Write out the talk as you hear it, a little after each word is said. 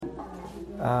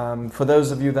For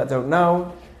those of you that don't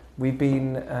know, we've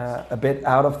been a bit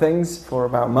out of things for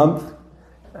about a month.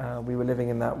 We were living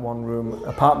in that one-room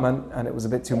apartment, and it was a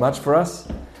bit too much for us.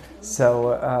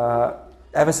 So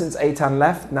ever since Eitan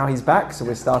left, now he's back, so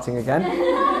we're starting again.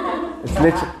 It's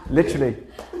literally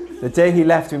the day he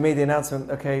left, we made the announcement,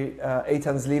 okay,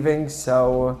 Eitan's leaving,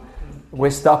 so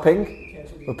we're stopping.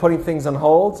 We're putting things on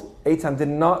hold. Eitan did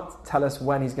not tell us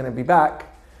when he's going to be back.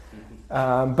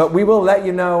 But we will let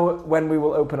you know when we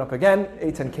will open up again.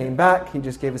 Eitan came back. He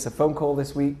just gave us a phone call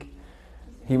this week.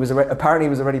 Apparently he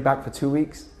was already back for 2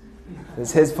 weeks.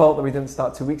 It's his fault that we didn't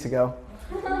start 2 weeks ago.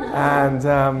 And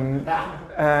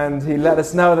he let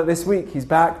us know that this week he's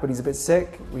back, but he's a bit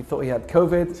sick. We thought he had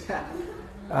COVID.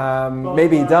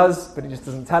 Maybe he does, but he just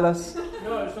doesn't tell us.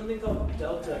 No, it's something called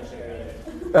Delta.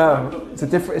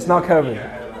 It's not COVID.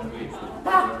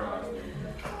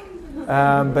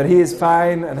 But he is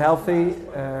fine and healthy,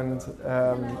 and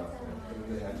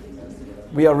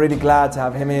we are really glad to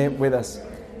have him here with us.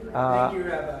 Thank you,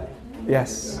 Rabbi.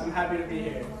 Yes. I'm happy to be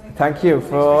here. Thank you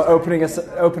for opening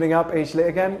up Eishlit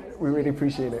again. We really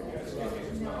appreciate it.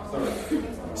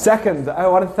 Second, I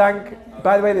want to thank.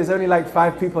 By the way, there's only like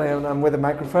 5 people here, and I'm with a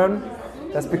microphone.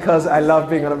 That's because I love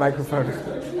being on a microphone.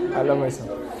 I love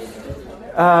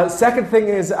myself. Second thing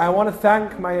is, I want to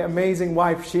thank my amazing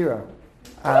wife, Shira.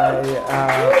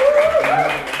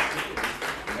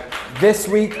 This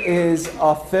week is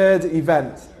our 3rd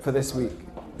event for this week.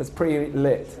 It's pretty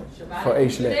lit for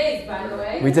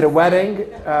Eishlit. We did a wedding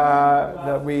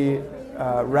that we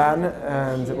ran,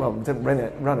 and didn't run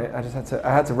it.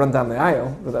 I had to run down the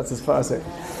aisle, but that's as far as it.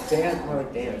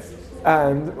 Dance.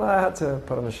 And I had to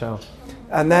put on a show.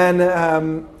 And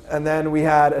then we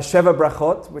had a Sheva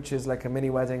Brachot, which is like a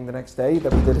mini wedding the next day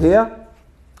that we did here.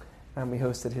 And we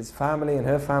hosted his family and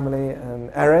her family and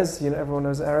Erez. Everyone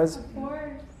knows Erez? Of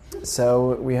course.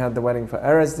 So we had the wedding for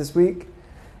Erez this week.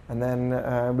 And then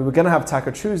we were going to have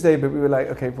Taco Tuesday, but we were like,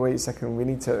 okay, wait a second, we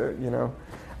need to,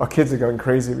 our kids are going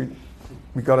crazy.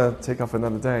 We got to take off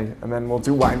another day. And then we'll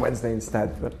do Wine Wednesday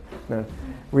instead. But no,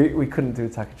 we couldn't do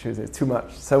Taco Tuesday. It's too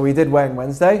much. So we did Wine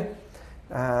Wednesday.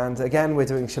 And again, we're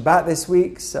doing Shabbat this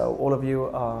week. So all of you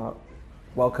are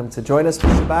welcome to join us for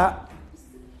Shabbat.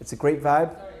 It's a great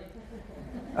vibe.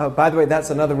 Oh, by the way, that's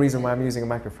another reason why I'm using a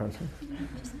microphone.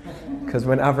 Because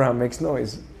when Avraham makes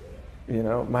noise,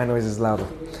 my noise is louder.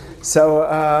 So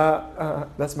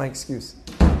that's my excuse.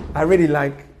 I really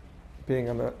like being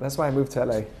on the. That's why I moved to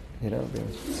LA.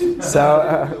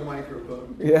 So The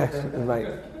microphone. yeah, the mic.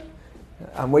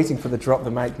 I'm waiting for the drop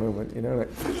the mic moment.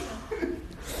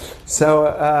 So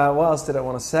what else did I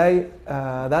want to say?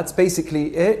 That's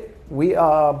basically it. We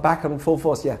are back on full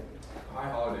force. Yeah. High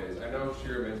holidays. I know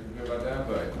Shira mentioned about that,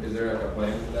 but is there like a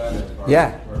plan for that?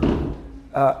 Yeah.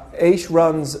 Aish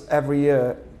runs every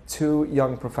year 2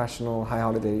 young professional high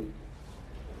holiday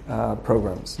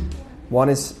programs. One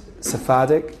is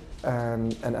Sephardic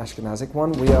and an Ashkenazic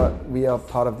one. We are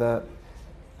part of the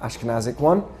Ashkenazic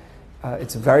one.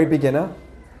 It's very beginner.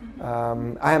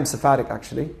 I am Sephardic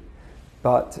actually,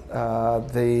 but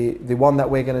the one that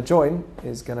we're going to join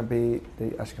is going to be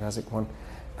the Ashkenazic one.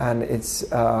 And it's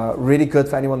really good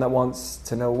for anyone that wants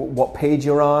to know what page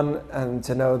you're on and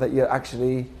to know that you're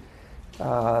actually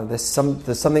there's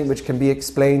something which can be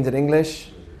explained in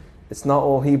English. It's not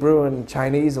all Hebrew and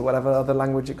Chinese or whatever other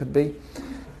language it could be.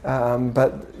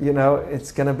 But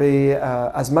it's going to be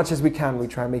as much as we can. We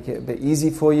try and make it a bit easy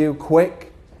for you,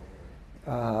 quick.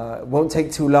 Won't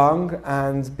take too long.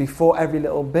 And before every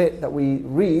little bit that we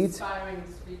read,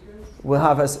 we'll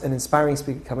have an inspiring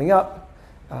speaker coming up.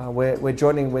 We're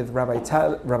joining with Rabbi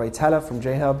Teller from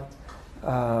J-Hub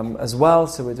as well.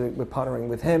 So we're partnering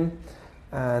with him.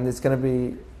 And it's going to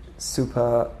be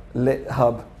super lit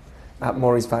hub at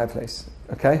Maury's Fireplace.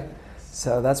 Okay?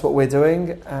 So that's what we're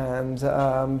doing. And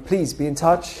please be in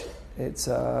touch. It's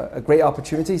a great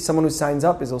opportunity. Someone who signs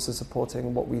up is also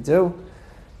supporting what we do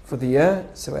for the year.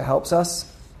 So it helps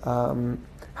us. How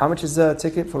much is the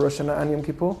ticket for Rosh Hashanah and Yom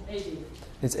Kippur? $80.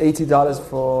 It's $80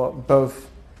 for both.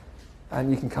 And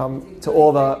you can come to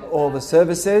all the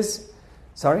services.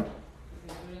 Sorry?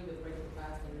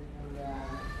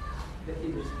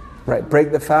 Right,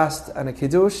 break the fast and a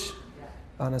kiddush.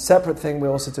 On a separate thing,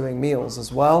 we're also doing meals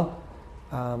as well.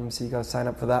 So you got to sign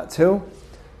up for that too.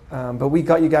 But we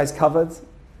got you guys covered.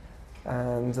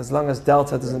 And as long as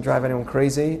Delta doesn't drive anyone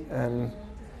crazy, and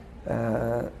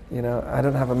I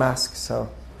don't have a mask, so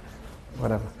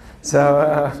whatever.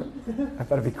 So I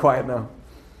better be quiet now.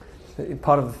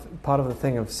 Part of the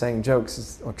thing of saying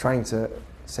jokes or trying to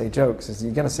say jokes is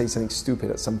you're going to say something stupid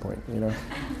at some point,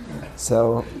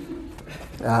 So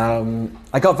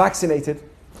I got vaccinated.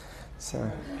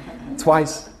 So,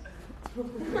 twice.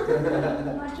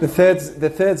 The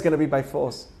third's going to be by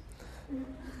force.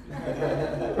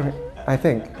 I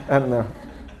think. I don't know.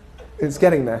 It's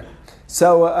getting there.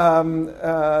 So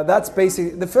that's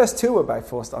basically, the first two were by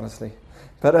force, honestly.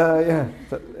 But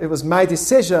but it was my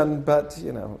decision, but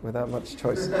without much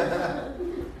choice.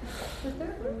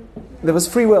 There was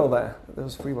free will there. There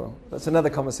was free will. That's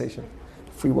another conversation.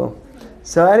 Free will.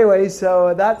 So anyway,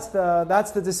 that's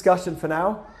the discussion for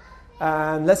now.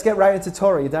 And let's get right into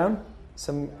Torah. You down?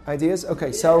 Some ideas?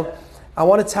 Okay, so I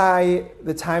want to tie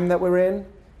the time that we're in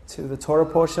to the Torah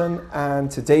portion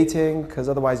and to dating, because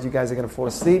otherwise you guys are going to fall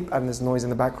asleep and there's noise in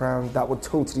the background that would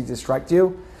totally distract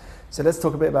you. So let's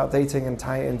talk a bit about dating and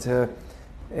tie it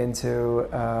into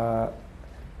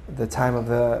the time of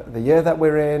the year that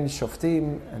we're in,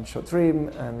 Shoftim and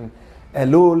Shotrim, and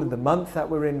Elul, the month that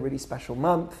we're in, really special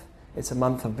month. It's a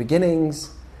month of beginnings,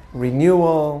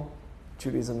 renewal.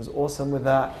 Judaism is awesome with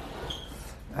that.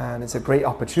 And it's a great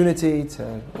opportunity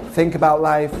to think about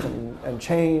life and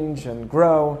change and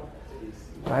grow,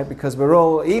 right? Because we're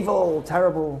all evil,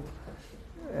 terrible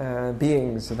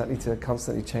beings that need to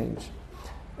constantly change.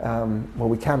 Well,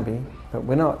 we can be, but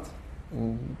we're not.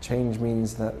 And change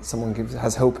means that someone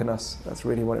has hope in us. That's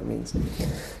really what it means.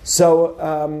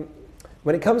 So,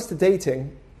 when it comes to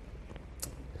dating,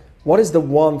 what is the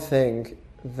one thing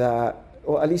that,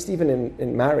 or at least even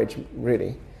in marriage,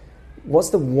 really, what's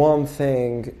the one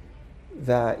thing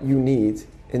that you need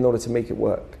in order to make it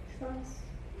work? Trust.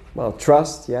 Well,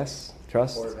 trust, yes,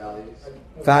 trust. Core values.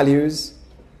 Values,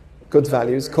 good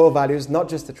values, core values, not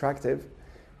just attractive.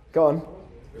 Go on.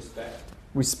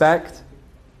 Respect.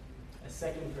 A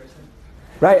second person.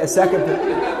 Right, a second.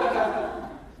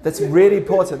 That's really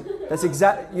important. That's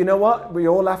exactly, you know what? We're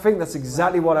all laughing. That's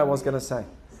exactly what I was going to say.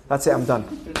 That's it, I'm done.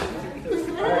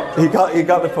 You got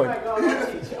the point.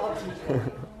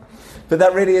 But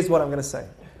that really is what I'm going to say.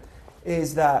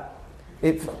 Is that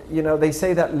if, they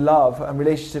say that love and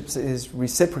relationships is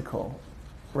reciprocal,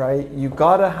 right? You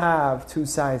got to have two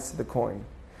sides to the coin.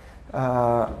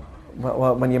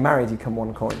 Well, when you're married, you come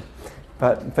one coin.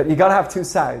 But you got to have two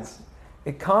sides.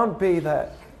 It can't be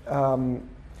that,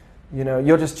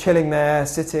 you're just chilling there,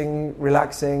 sitting,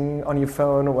 relaxing on your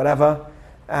phone or whatever,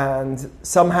 and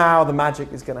somehow the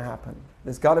magic is going to happen.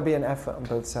 There's got to be an effort on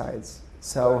both sides.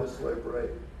 So, swipe right.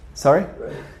 Sorry?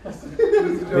 Right.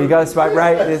 You got to swipe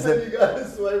right.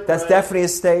 That's definitely a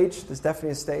stage. There's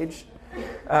definitely a stage.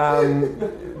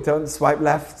 Don't swipe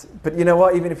left. But you know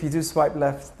what? Even if you do swipe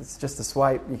left, it's just a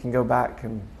swipe. You can go back,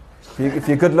 and if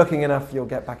you're good looking enough, you'll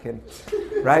get back in.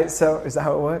 Right? So is that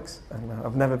how it works? I don't know.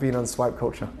 I've never been on swipe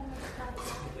culture.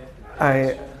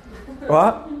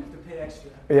 What?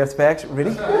 You have to pay extra.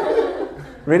 Really?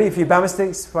 Really? If you buy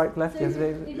mistake, swipe left, you have to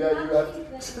pay? Yeah,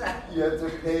 you have to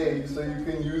pay so you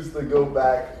can use the go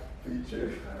back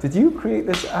feature. Did you create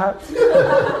this app? Wait,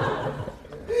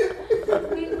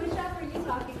 which app are you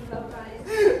talking about,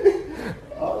 Brian?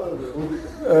 All of them.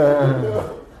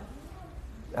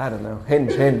 I don't know.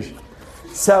 Hinge.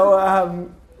 So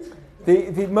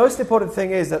the most important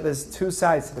thing is that there's two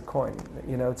sides to the coin.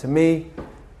 To me,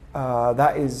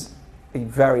 that is a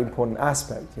very important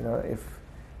aspect.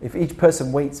 If each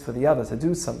person waits for the other to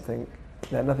do something,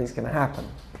 then nothing's going to happen.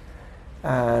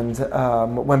 And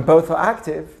when both are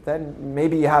active, then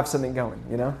maybe you have something going,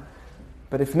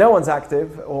 But if no one's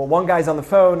active, or one guy's on the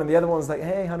phone and the other one's like,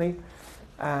 hey, honey,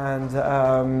 and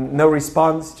no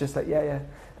response, just like,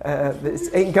 this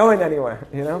ain't going anywhere,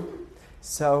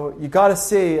 So you got to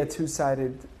see a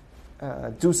two-sided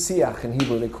du-siach in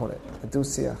Hebrew, they call it, a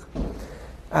du-siach.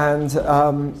 And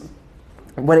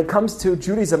when it comes to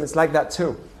Judaism, it's like that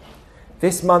too.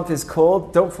 This month is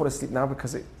called, don't fall asleep now,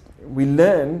 because we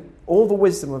learn all the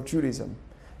wisdom of Judaism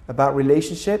about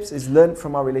relationships is learned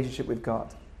from our relationship with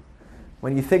God.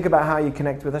 When you think about how you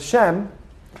connect with Hashem,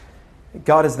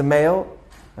 God is the male,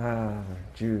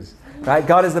 Jews, right?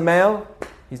 God is the male.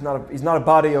 He's not a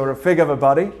body or a figure of a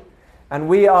body, and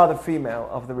we are the female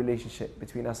of the relationship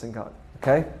between us and God.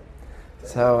 Okay,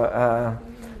 so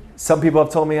some people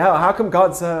have told me, how come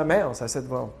God's male? So I said,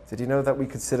 well, did you know that we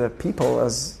consider people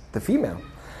as the female?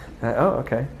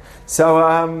 Okay. So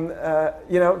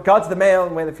God's the male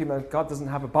and we're the female. God doesn't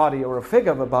have a body or a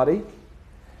figure of a body.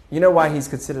 You know why he's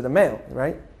considered a male,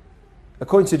 right?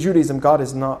 According to Judaism, God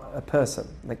is not a person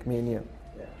like me and you.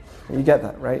 Yeah. You get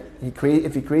that, right?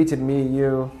 If he created me,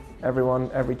 you, everyone,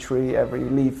 every tree, every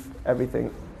leaf,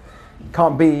 everything,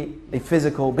 can't be a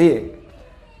physical being,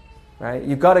 right?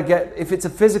 You've got to if it's a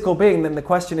physical being, then the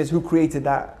question is, who created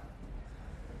that?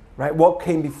 Right? What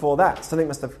came before that?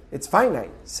 Something it's finite.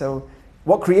 So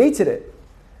what created it?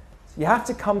 you have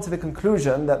to come to the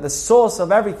conclusion that the source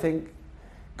of everything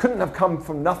couldn't have come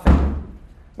from nothing.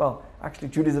 Well, actually,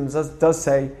 Judaism does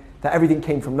say that everything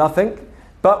came from nothing,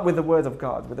 but with the word of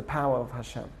God, with the power of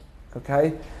Hashem.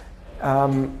 Okay?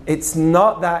 It's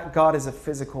not that God is a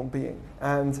physical being.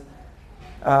 And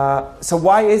so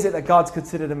why is it that God's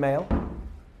considered a male?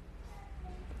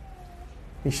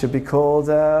 He should be called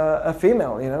a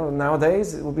female.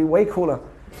 Nowadays it would be way cooler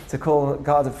to call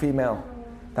God a female.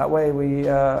 That way we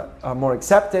are more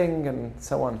accepting and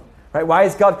so on. Right? Why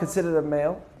is God considered a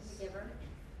male? Giver.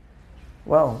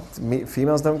 Well,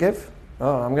 females don't give.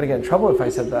 Oh, I'm going to get in trouble if I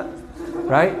said that.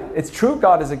 Right? It's true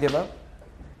God is a giver.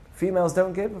 Females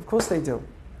don't give? Of course they do.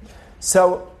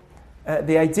 So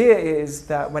the idea is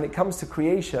that when it comes to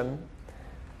creation,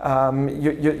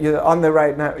 you're on the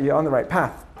right now. You're on the right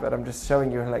path. But I'm just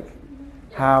showing you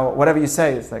how whatever you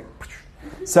say is like.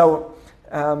 So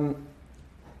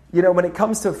when it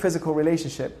comes to a physical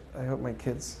relationship, I hope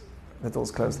the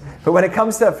door's closed. But when it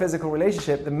comes to a physical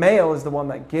relationship, the male is the one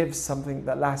that gives something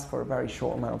that lasts for a very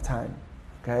short amount of time.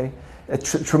 Okay, a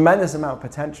tremendous amount of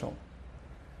potential.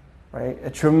 Right, a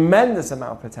tremendous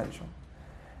amount of potential.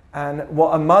 And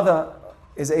what a mother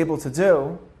is able to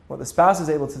do, what the spouse is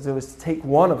able to do, is to take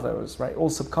one of those. Right, all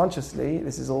subconsciously.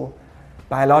 This is all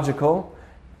biological.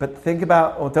 But think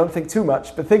about, or don't think too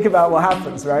much, but think about what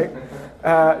happens, right?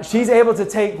 She's able to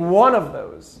take one of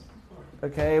those,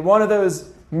 okay, one of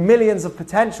those millions of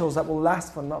potentials that will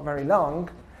last for not very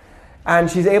long, and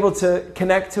she's able to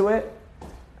connect to it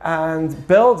and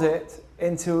build it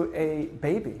into a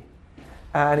baby,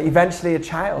 and eventually a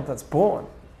child that's born.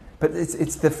 But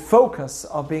it's the focus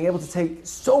of being able to take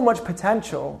so much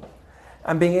potential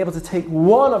and being able to take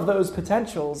one of those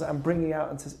potentials and bringing it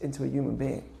out into a human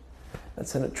being.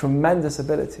 That's a tremendous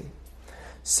ability.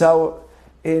 So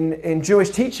in Jewish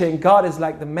teaching, God is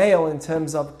like the male in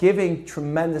terms of giving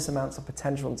tremendous amounts of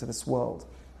potential into this world.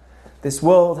 This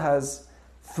world has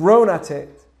thrown at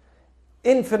it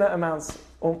infinite amounts,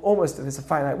 almost if it's a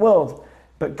finite world,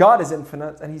 but God is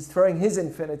infinite and he's throwing his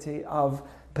infinity of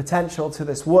potential to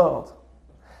this world.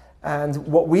 And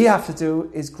what we have to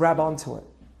do is grab onto it.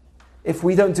 If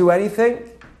we don't do anything,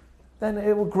 then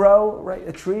it will grow, right?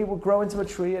 A tree will grow into a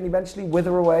tree and eventually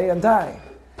wither away and die.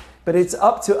 But it's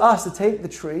up to us to take the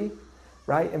tree,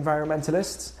 right?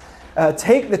 Environmentalists,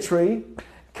 take the tree,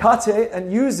 cut it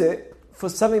and use it for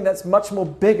something that's much more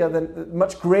bigger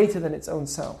much greater than its own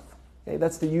self. Okay?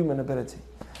 That's the human ability.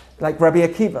 Like Rabbi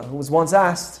Akiva, who was once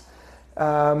asked,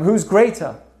 who's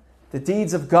greater? The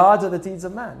deeds of God or the deeds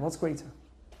of man? What's greater?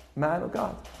 Man or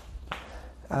God?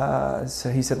 So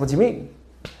he said, what do you mean?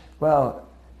 Well,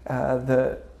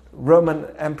 the Roman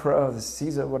emperor, or the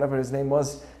Caesar, whatever his name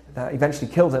was, that eventually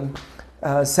killed him,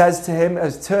 says to him,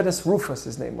 as Turnus Rufus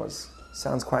his name was,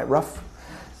 sounds quite rough,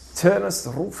 Turnus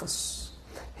Rufus.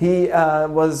 He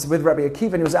was with Rabbi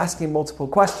Akiva and he was asking multiple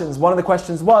questions. One of the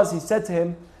questions was, he said to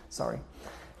him, so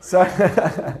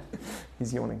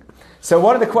he's yawning. So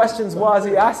one of the questions was,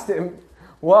 he asked him,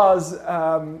 was,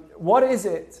 what is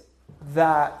it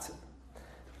that,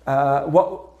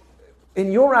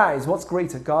 in your eyes, what's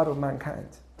greater, God or mankind?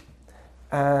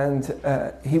 And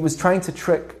he was trying to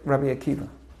trick Rabbi Akiva,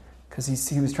 because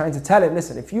he was trying to tell him,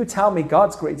 listen, if you tell me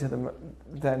God's greater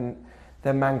than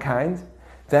mankind,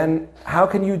 then how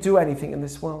can you do anything in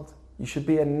this world? You should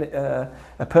be a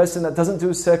person that doesn't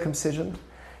do circumcision.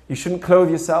 You shouldn't clothe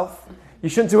yourself. You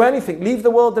shouldn't do anything. Leave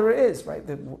the world there it is, right?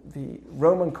 The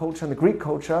Roman culture and the Greek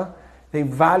culture, they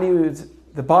valued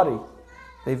the body.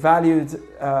 They worshipped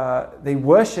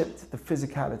the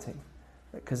physicality,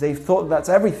 because they thought that's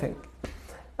everything.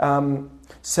 The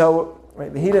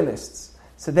hedonists.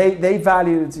 So they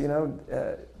valued,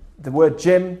 the word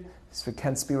gym. This is for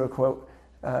Ken Spiro quote.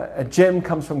 A gym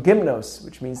comes from gymnos,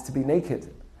 which means to be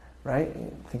naked, right?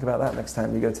 Think about that next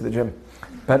time you go to the gym.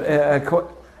 But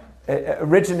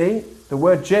originally, the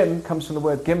word gym comes from the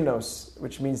word gymnos,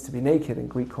 which means to be naked in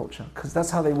Greek culture, because that's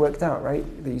how they worked out, right?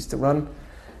 They used to run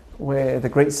with the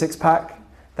great six-pack.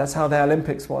 That's how the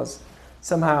Olympics was.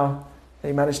 Somehow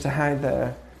they managed to hide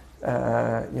their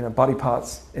body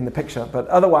parts in the picture, but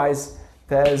otherwise,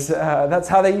 that's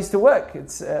how they used to work.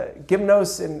 It's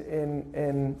gymnos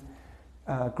in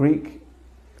Greek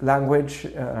language,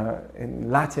 in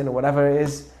Latin or whatever it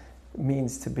is,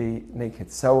 means to be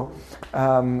naked. So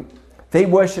they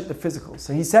worship the physical.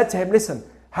 So he said to him, listen,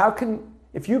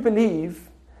 if you believe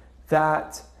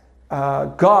that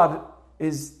God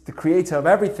is the creator of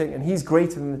everything and he's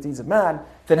greater than the deeds of man,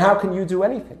 then how can you do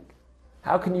anything?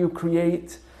 How can you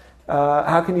create,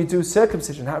 how can you do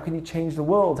circumcision? How can you change the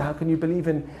world? How can you believe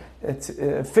in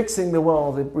fixing the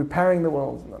world, repairing the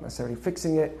world, not necessarily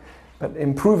fixing it, but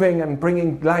improving and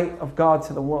bringing light of God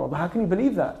to the world. How can you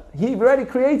believe that? He already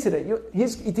created it.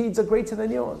 His deeds are greater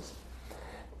than yours.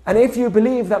 And if you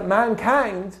believe that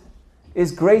mankind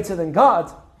is greater than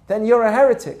God, then you're a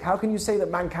heretic. How can you say that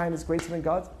mankind is greater than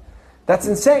God? That's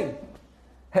insane.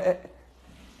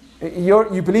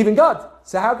 You believe in God.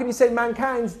 So how can you say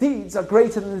mankind's deeds are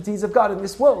greater than the deeds of God in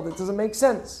this world? It doesn't make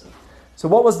sense. So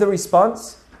what was the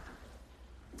response?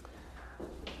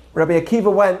 Rabbi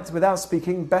Akiva went without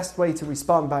speaking. Best way to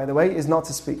respond, by the way, is not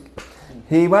to speak.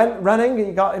 He went running.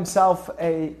 He got himself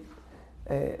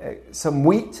some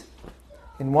wheat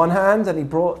in one hand, and he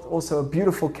brought also a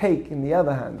beautiful cake in the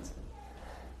other hand,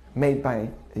 made by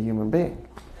a human being.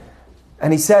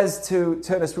 And he says to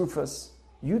Turnus Rufus,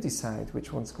 you decide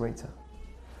which one's greater,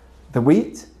 the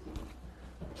wheat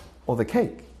or the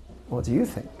cake. What do you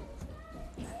think?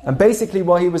 And basically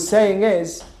what he was saying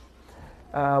is,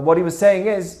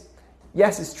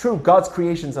 yes, it's true, God's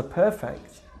creations are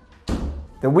perfect.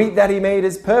 The wheat that he made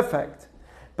is perfect,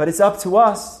 but it's up to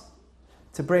us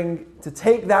to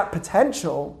take that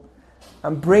potential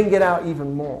and bring it out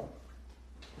even more.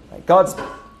 Like God's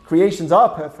creations are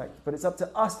perfect, but it's up to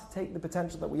us to take the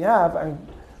potential that we have and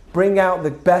bring out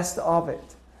the best of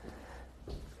it.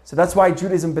 So that's why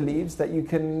Judaism believes that you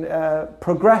can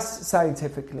progress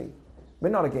scientifically. We're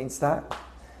not against that.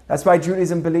 That's why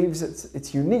Judaism believes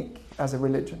it's unique as a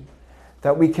religion.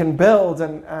 That we can build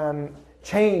and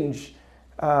change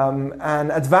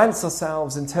and advance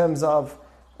ourselves in terms of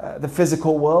the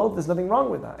physical world. There's nothing wrong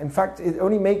with that. In fact, it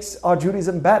only makes our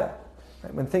Judaism better.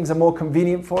 Right? When things are more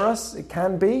convenient for us, it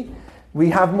can be. We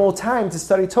have more time to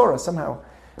study Torah somehow.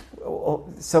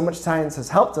 So much science has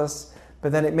helped us,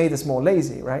 but then it made us more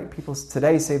lazy, right? People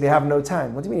today say they have no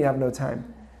time. What do you mean you have no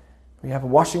time? You have a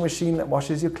washing machine that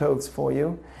washes your clothes for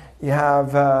you. You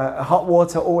have hot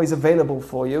water always available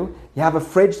for you. You have a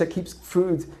fridge that keeps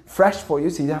food fresh for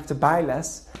you, so you have to buy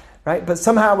less, right? But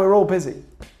somehow we're all busy.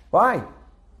 Why? Do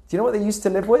you know what they used to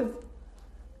live with?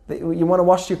 You want to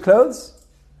wash your clothes?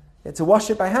 You had to wash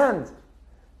it by hand.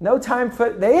 No time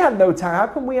they had no time.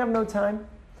 How come we have no time?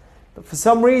 But for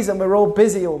some reason, we're all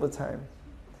busy all the time,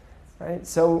 right?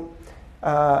 So,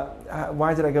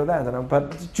 why did I go there? I don't know.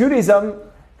 But Judaism,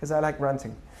 because I like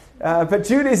ranting, but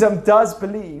Judaism does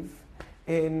believe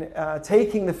in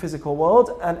taking the physical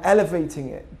world and elevating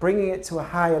it, bringing it to a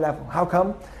higher level. How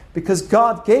come? Because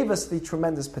God gave us the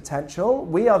tremendous potential.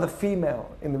 We are the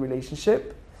female in the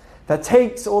relationship that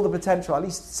takes all the potential, at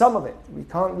least some of it. We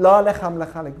can't, la lecham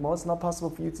lecha ligmor. It's not possible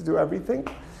for you to do everything.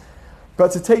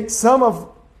 But to take some of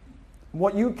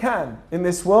what you can in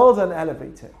this world and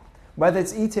elevate it. Whether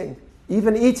it's eating,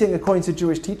 even eating according to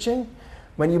Jewish teaching,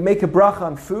 when you make a bracha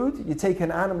on food, you take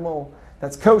an animal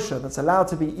that's kosher, that's allowed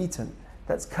to be eaten,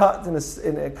 that's cut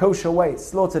in a kosher way,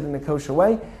 slaughtered in a kosher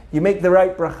way, you make the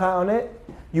right bracha on it,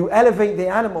 you elevate the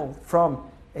animal from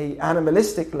an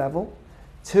animalistic level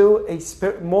to a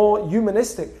more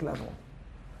humanistic level.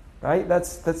 Right?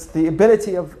 That's the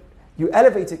ability of, you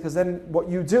elevate it, because then what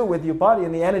you do with your body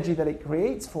and the energy that it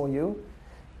creates for you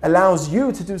allows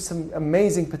you to do some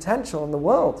amazing potential in the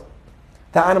world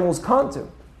that animals can't do.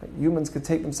 Like humans could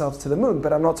take themselves to the moon,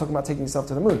 but I'm not talking about taking yourself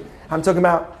to the moon. I'm talking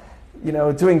about,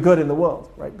 doing good in the world,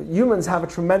 right? But humans have a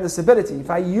tremendous ability. If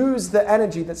I use the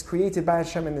energy that's created by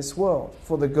Hashem in this world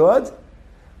for the good,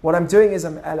 what I'm doing is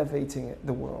I'm elevating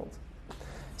the world.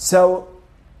 So,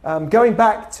 going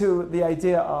back to the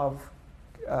idea of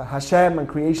Hashem and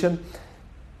creation,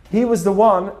 he was the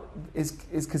one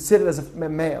is considered as a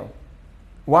male.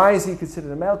 Why is he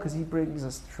considered a male? Because he brings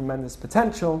us tremendous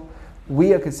potential.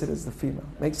 We are considered as the female.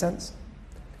 Make sense?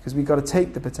 Because we've got to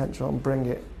take the potential and bring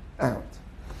it out.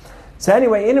 So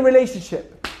anyway, in a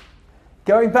relationship,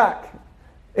 going back,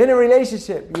 in a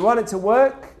relationship, you want it to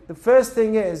work, the first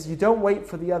thing is you don't wait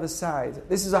for the other side.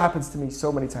 This is what happens to me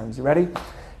so many times. You ready?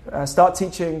 Start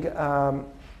teaching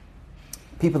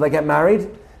people that get married.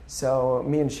 So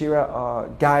me and Shira are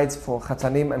guides for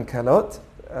Chatanim and Kalot,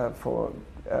 for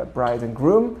bride and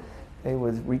groom. They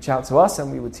would reach out to us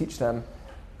and we would teach them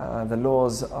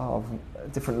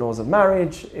different laws of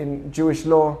marriage in Jewish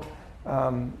law.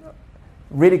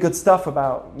 Really good stuff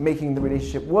about making the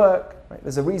relationship work. Right?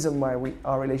 There's a reason why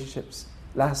our relationships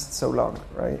last so long,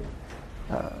 right?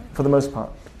 For the most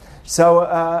part.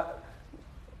 So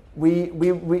me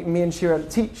and Shira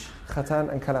teach Chatan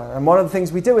and Kala. And one of the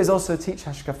things we do is also teach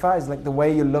Hashkafa, is like the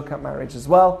way you look at marriage as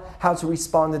well, how to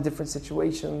respond in different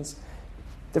situations,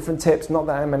 different tips. Not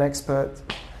that I'm an expert,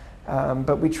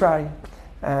 but we try.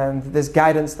 And there's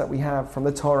guidance that we have from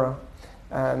the Torah.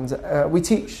 And we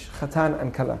teach Chatan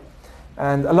and Kala.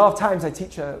 And a lot of times I'm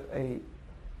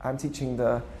teaching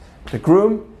the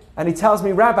groom, and he tells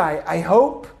me, Rabbi, I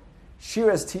hope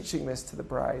Shira's teaching this to the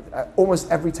bride almost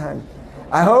every time.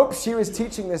 I hope Shira's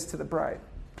teaching this to the bride.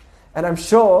 And I'm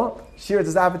sure, Shira,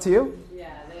 does that happen to you?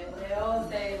 Yeah, they all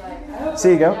say, like, I hope so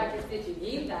you go. Jack is teaching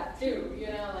you that too. You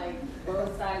know, like,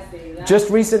 both sides say that. Just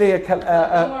recently, don't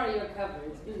worry, you're covered.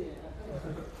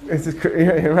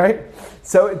 Yeah. Right?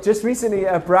 So just recently,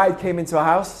 a bride came into a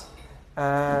house,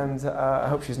 and I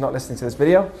hope she's not listening to this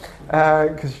video,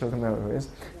 because she doesn't know who it is.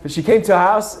 But she came to a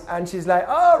house, and she's like,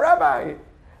 "Oh, Rabbi,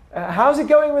 how's it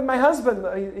going with my husband?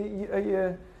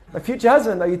 My future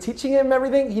husband? Are you teaching him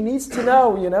everything? He needs to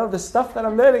know, the stuff that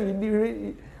I'm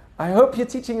learning. I hope you're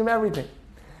teaching him everything."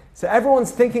 So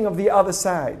everyone's thinking of the other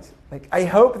side. Like, I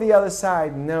hope the other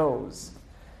side knows.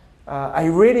 I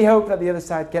really hope that the other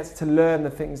side gets to learn the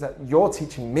things that you're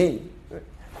teaching me.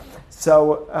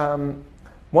 So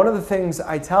one of the things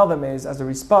I tell them is, as a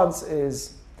response,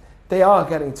 is they are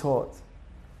getting taught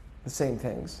the same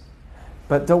things.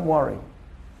 But don't worry.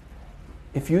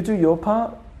 If you do your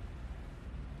part,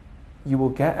 you will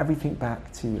get everything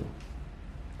back to you.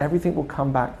 Everything will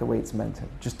come back the way it's meant to.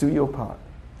 Just do your part.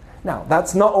 Now,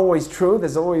 that's not always true.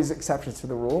 There's always exceptions to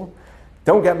the rule.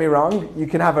 Don't get me wrong. You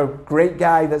can have a great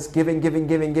guy that's giving to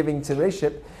the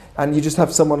relationship, and you just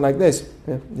have someone like this,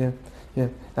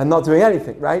 and not doing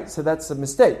anything, right? So that's a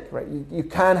mistake, right? You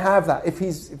can have that. If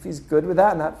he's good with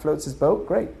that and that floats his boat,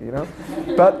 great,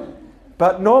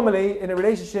 But normally, in a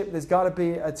relationship, there's got to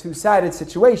be a two-sided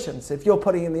situation. So if you're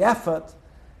putting in the effort,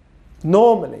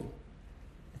 normally,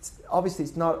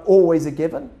 it's not always a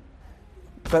given,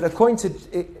 but according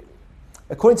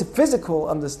to physical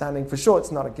understanding, for sure,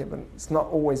 it's not a given. It's not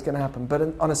always going to happen. But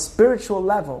on a spiritual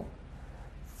level,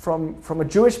 from a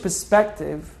Jewish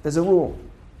perspective, there's a rule.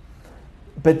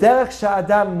 B'derech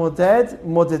sha'adam moded,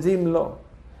 modedim lo.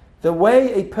 The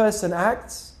way a person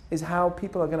acts is how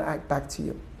people are going to act back to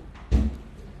you.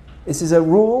 This is a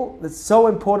rule that's so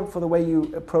important for the way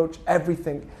you approach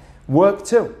everything. Work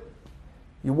too.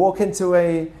 You walk into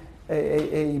a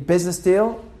business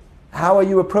deal, how are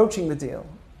you approaching the deal?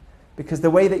 Because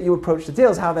the way that you approach the deal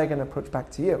is how they're going to approach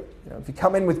back to you. If you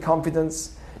come in with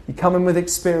confidence, you come in with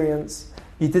experience,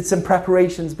 you did some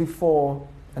preparations before,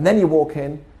 and then you walk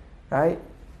in, right?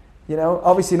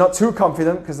 Obviously not too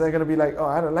confident, because they're going to be like, "Oh,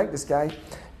 I don't like this guy."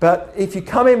 But if you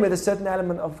come in with a certain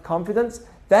element of confidence,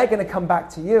 they're going to come back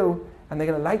to you, and they're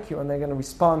going to like you, and they're going to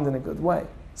respond in a good way.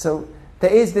 So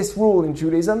there is this rule in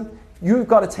Judaism: you've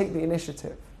got to take the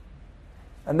initiative.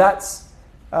 And that's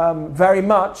very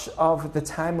much of the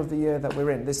time of the year that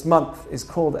we're in. This month is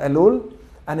called Elul,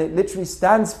 and it literally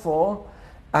stands for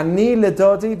Ani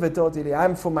ledodi v'dodi li.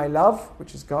 I'm for my love,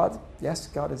 which is God. Yes,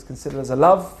 God is considered as a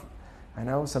love. I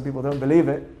know some people don't believe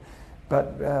it,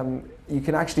 but you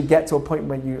can actually get to a point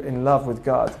where you're in love with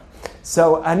God.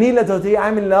 So Ani ledodi,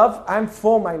 I'm in love, I'm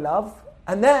for my love,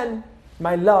 and then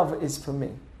my love is for me.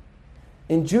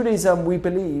 In Judaism, we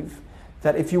believe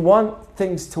that if you want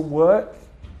things to work,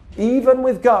 even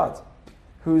with God,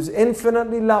 who's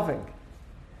infinitely loving,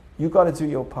 you've got to do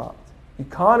your part. You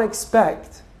can't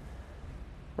expect,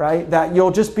 right, that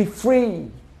you'll just be free,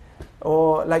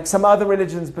 or like some other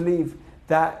religions believe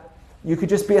that you could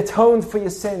just be atoned for your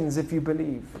sins if you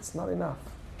believe. It's not enough.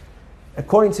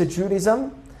 According to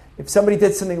Judaism, if somebody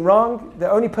did something wrong, the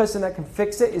only person that can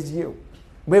fix it is you.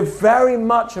 We're very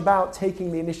much about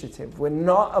taking the initiative. We're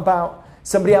not about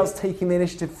somebody else taking the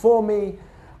initiative for me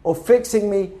or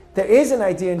fixing me. There is an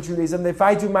idea in Judaism that if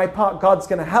I do my part, God's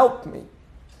going to help me.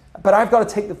 But I've got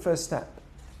to take the first step.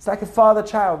 It's like a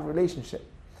father-child relationship.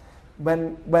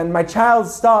 When my child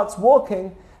starts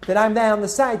walking, then I'm there on the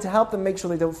side to help them make sure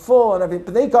they don't fall and everything.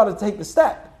 But they've got to take the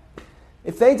step.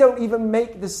 If they don't even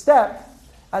make the step,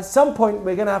 at some point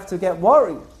we're going to have to get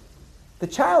worried. The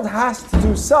child has to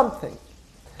do something.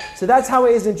 So that's how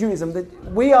it is in Judaism.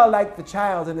 That we are like the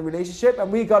child in the relationship,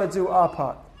 and we got to do our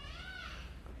part.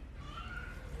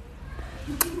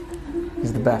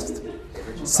 He's the best.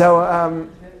 So,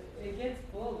 It gets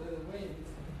full with the wind.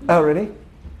 oh really?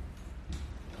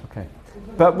 Okay.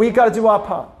 But we got to do our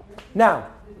part. Now,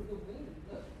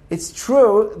 it's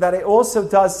true that it also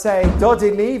does say,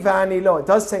 Dodi li v'ani lo. It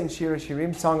does say in Shir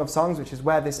Shirim, Song of Songs, which is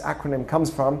where this acronym comes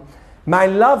from. My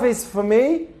love is for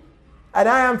me, and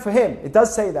I am for him. It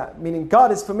does say that, meaning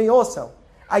God is for me also.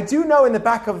 I do know in the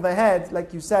back of the head,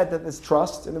 like you said, that there's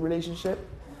trust in the relationship.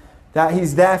 That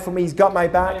he's there for me, he's got my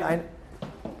back.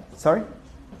 Sorry?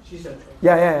 She said trust.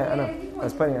 Yeah, I know. I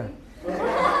was playing it.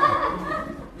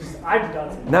 I did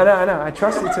not say No, I know. I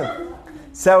trust you too.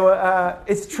 So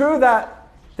it's true that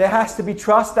there has to be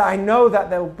trust, that I know that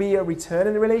there will be a return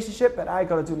in the relationship, but I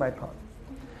got to do my part.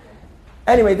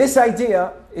 Anyway, this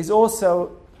idea is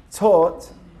also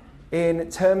taught in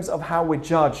terms of how we're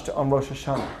judged on Rosh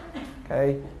Hashanah.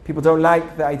 Okay, people don't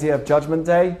like the idea of Judgment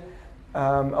Day,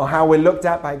 or how we're looked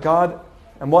at by God,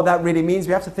 and what that really means.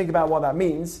 We have to think about what that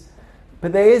means.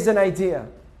 But there is an idea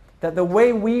that the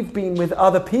way we've been with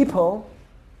other people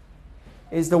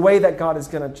is the way that God is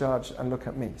going to judge and look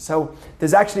at me. So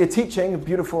there's actually a teaching, a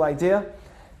beautiful idea,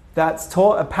 that's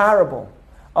taught a parable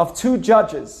of two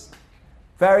judges,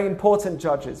 very important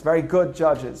judges, very good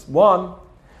judges. One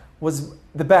was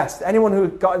the best. Anyone who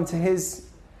got into his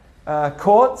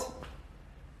court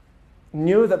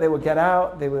knew that they would get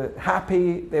out, they were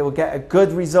happy, they would get a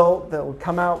good result, they would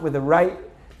come out with the right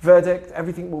verdict,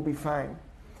 everything will be fine.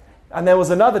 And there was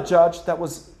another judge that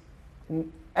was,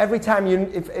 every time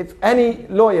if any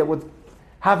lawyer would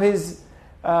have his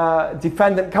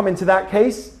defendant come into that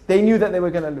case, they knew that they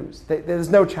were going to lose. There was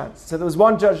no chance. So there was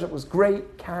one judge that was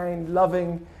great, kind,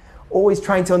 loving, always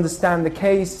trying to understand the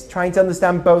case, trying to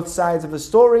understand both sides of the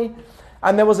story.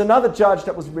 And there was another judge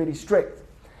that was really strict.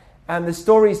 And the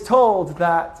story is told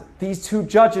that these two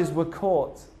judges were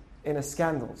caught in a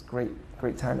scandal. It's great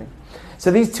timing.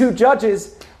 So these two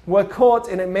judges were caught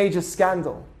in a major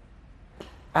scandal.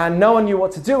 And no one knew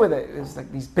what to do with it. It was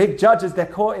like these big judges, they're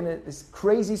caught in this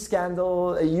crazy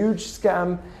scandal, a huge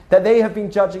scam that they have been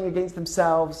judging against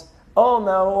themselves. Oh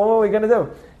no, what are we going to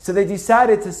do? So they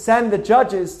decided to send the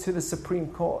judges to the Supreme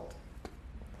Court.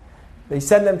 They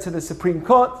send them to the Supreme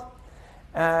Court,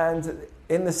 and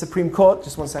in the Supreme Court,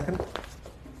 just one second,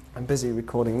 I'm busy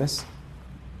recording this.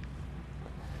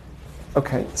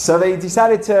 Okay, so they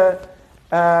decided to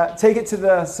take it to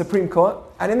the Supreme Court,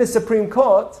 and in the Supreme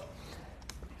Court,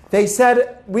 they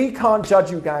said, we can't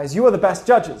judge you guys. You are the best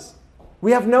judges.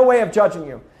 We have no way of judging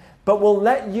you. But we'll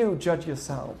let you judge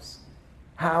yourselves.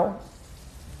 How?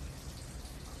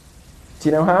 Do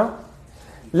you know how?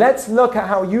 Let's look at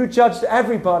how you judged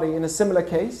everybody in a similar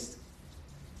case.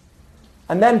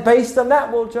 And then based on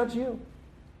that, we'll judge you.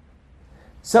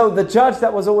 So the judge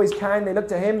that was always kind, they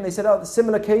looked at him and they said, the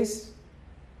similar case.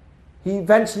 He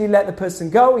eventually let the person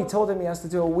go. He told him he has to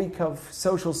do a week of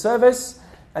social service,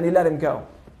 and he let him go.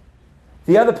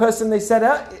 The other person, they said,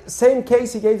 same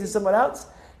case he gave to someone else.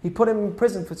 He put him in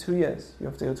prison for 2 years. You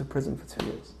have to go to prison for 2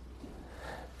 years.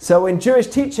 So in Jewish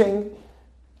teaching,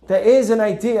 there is an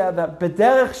idea that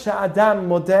b'derech she'adam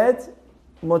moded,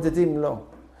 modedim lo.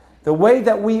 The way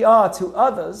that we are to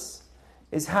others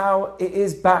is how it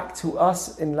is back to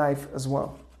us in life as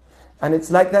well. And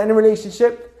it's like that in a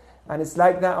relationship, and it's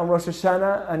like that on Rosh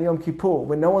Hashanah and Yom Kippur,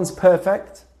 where no one's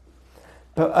perfect.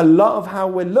 But a lot of how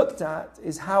we're looked at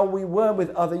is how we were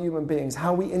with other human beings,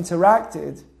 how we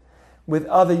interacted with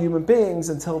other human beings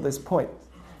until this point.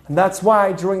 And that's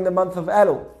why during the month of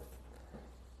Elul,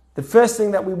 the first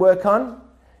thing that we work on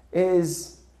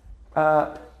is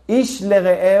Ish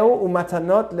lere'eu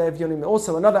umatanot le'evyonim.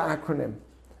 Also another acronym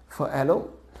for Elul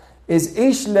is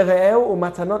Ish lere'eu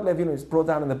umatanot le'evyonim. It's brought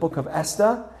down in the book of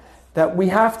Esther that we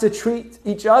have to treat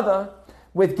each other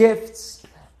with gifts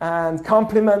and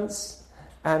compliments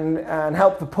and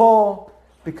help the poor,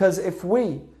 because if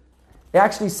it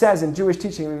actually says in Jewish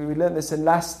teaching, we learned this in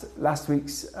last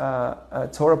week's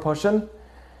Torah portion,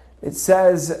 it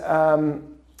says,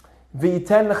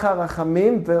 V'yiten lecha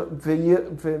rachamim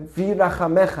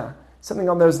v'yirachamecha, something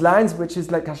on those lines, which is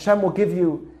like Hashem will give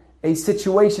you a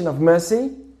situation of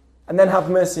mercy and then have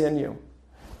mercy on you.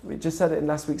 We just said it in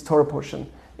last week's Torah portion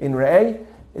in Re'eh.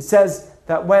 It says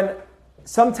that when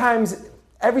sometimes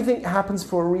everything happens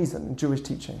for a reason in Jewish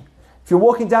teaching. If you're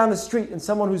walking down the street and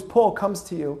someone who's poor comes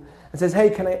to you and says,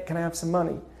 hey, can I have some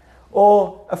money?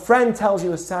 Or a friend tells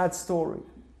you a sad story.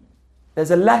 There's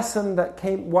a lesson that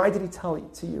came. Why did he tell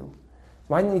it to you?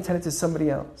 Why didn't he tell it to somebody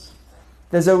else?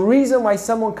 There's a reason why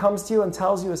someone comes to you and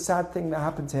tells you a sad thing that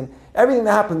happened to him. Everything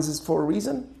that happens is for a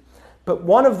reason. But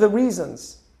one of the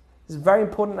reasons is a very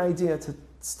important idea to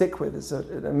stick with. It's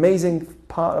an amazing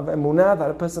part of emunah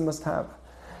that a person must have.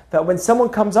 That when someone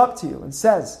comes up to you and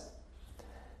says,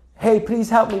 hey, please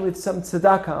help me with some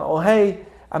tzedakah, or hey,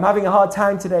 I'm having a hard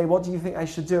time today, what do you think I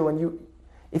should do? And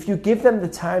if you give them the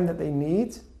time that they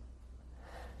need,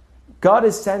 God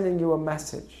is sending you a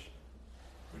message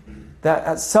that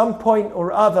at some point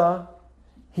or other,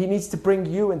 He needs to bring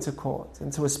you into court,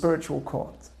 into a spiritual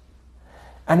court.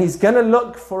 And He's going to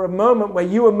look for a moment where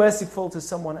you were merciful to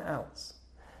someone else.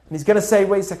 And He's going to say,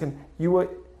 wait a second,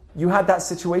 you had that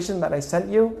situation that I sent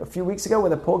you a few weeks ago where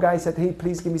the poor guy said, hey,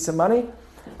 please give me some money.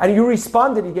 And you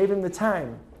responded, you gave him the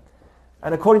time.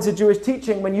 And according to Jewish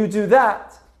teaching, when you do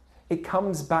that, it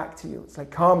comes back to you. It's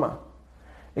like karma.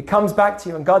 It comes back to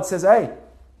you and God says, hey,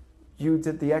 you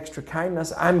did the extra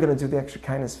kindness, I'm going to do the extra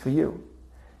kindness for you.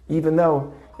 Even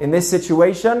though in this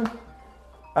situation,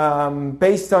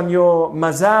 based on your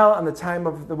mazal and the time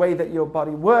of the way that your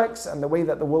body works and the way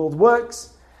that the world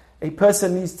works, a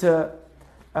person needs to,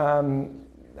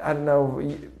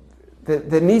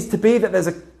 there needs to be that there's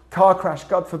a car crash,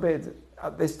 God forbid,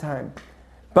 at this time.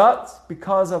 But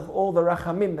because of all the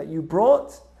rachamim that you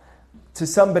brought to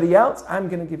somebody else, I'm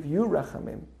going to give you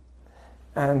rachamim.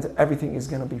 And everything is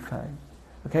going to be fine.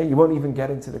 Okay? You won't even get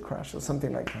into the crash or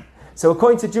something like that. So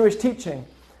according to Jewish teaching,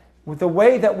 with the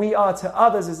way that we are to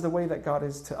others is the way that God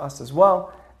is to us as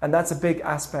well. And that's a big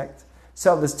aspect.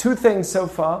 So there's two things so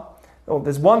far, or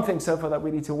there's one thing so far that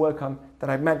we need to work on that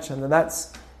I've mentioned, and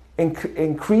that's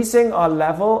increasing our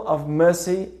level of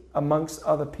mercy amongst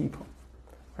other people.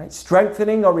 Right?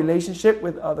 Strengthening our relationship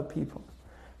with other people.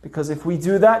 Because if we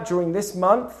do that during this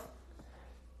month,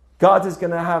 God is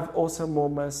going to have also more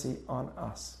mercy on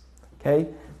us. Okay?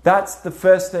 That's the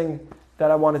first thing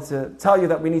that I wanted to tell you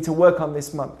that we need to work on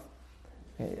this month.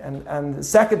 Okay? And the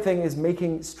second thing is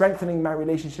strengthening my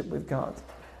relationship with God.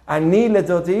 Ani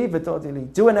ledodi v'dodi li.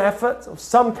 Do an effort of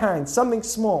some kind, something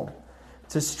small,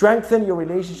 to strengthen your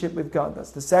relationship with God.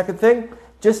 That's the second thing.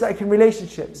 Just like in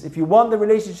relationships. If you want the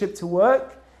relationship to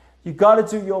work, you've got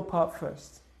to do your part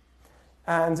first.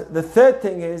 And the third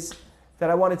thing is that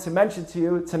I wanted to mention to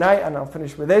you tonight, and I'll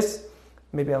finish with this.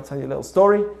 Maybe I'll tell you a little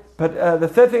story. But the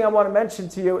third thing I want to mention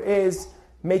to you is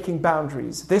making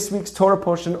boundaries. This week's Torah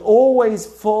portion always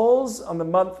falls on the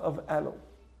month of Elul.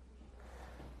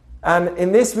 And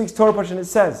in this week's Torah portion it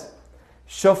says,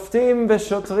 Shoftim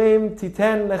v'shotrim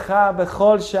titen lecha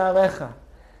b'chol sha'arecha.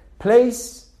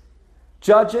 Place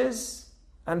judges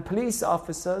and police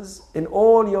officers in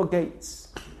all your gates.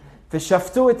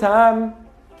 V'shaftu et ha'am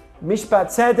mishpat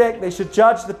tzedek. They should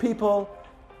judge the people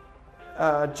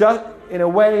in a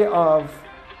way of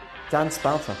Dan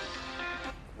Spouter.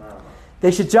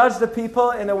 They should judge the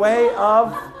people in a way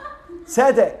of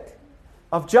tzedek,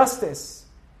 of justice.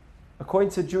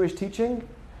 According to Jewish teaching,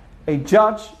 the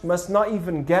judge must not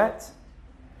even get,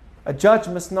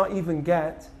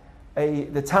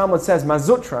 the Talmud says,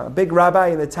 Mazutra, a big rabbi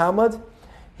in the Talmud,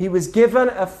 he was given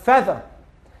a feather.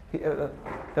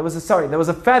 There was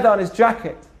a feather on his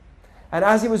jacket. And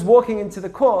as he was walking into the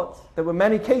court, there were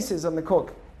many cases on the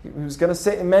court. He was going to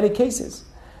sit in many cases.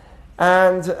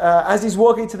 And as he's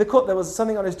walking to the court, there was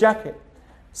something on his jacket.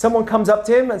 Someone comes up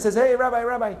to him and says, "Hey,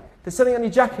 Rabbi, there's something on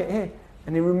your jacket here."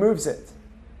 And he removes it.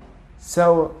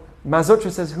 So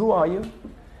Mazutra says, "Who are you?"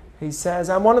 He says,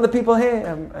 "I'm one of the people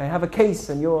here. I have a case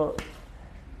and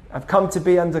I've come to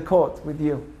be under court with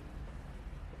you."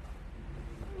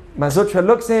 Mazutra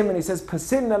looks at him and he says,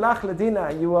 "Pasin nalach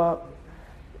ladina,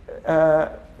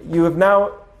 you have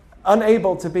now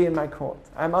unable to be in my court.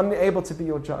 I'm unable to be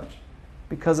your judge.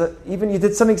 Because even you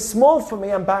did something small for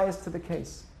me, I'm biased to the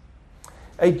case."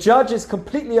 A judge is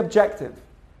completely objective.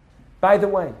 By the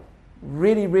way,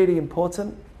 really, really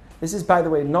important. This is, by the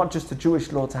way, not just a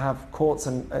Jewish law to have courts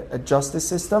and a justice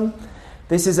system.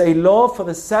 This is a law for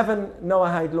the 7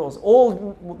 Noahide laws.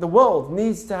 All the world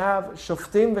needs to have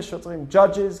Shoftim v'shotrim,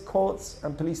 judges, courts,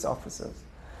 and police officers.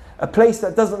 A place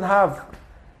that doesn't have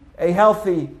a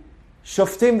healthy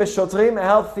Shoftim v'shotrim, a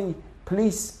healthy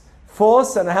police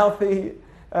force, and a healthy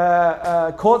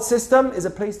court system is a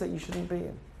place that you shouldn't be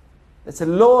in. It's a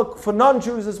law for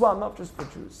non-Jews as well, not just for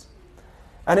Jews.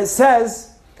 And it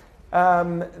says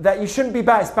that you shouldn't be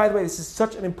biased. By the way, this is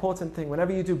such an important thing.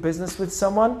 Whenever you do business with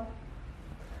someone,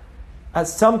 at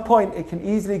some point it can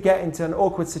easily get into an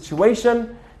awkward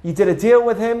situation. You did a deal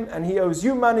with him and he owes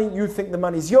you money. You think the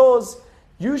money's yours.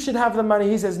 You should have the money.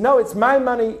 He says, "No, it's my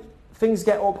money." Things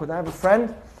get awkward. I have a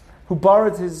friend who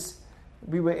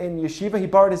we were in yeshiva, he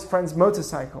borrowed his friend's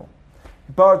motorcycle.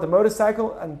 He borrowed the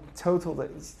motorcycle and totaled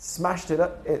it. He smashed it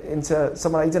up into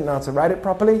someone. He didn't know how to ride it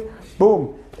properly.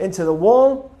 Boom, into the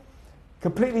wall.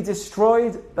 Completely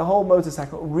destroyed the whole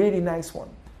motorcycle. A really nice one.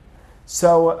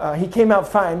 So he came out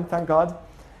fine, thank God.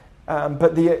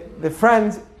 But the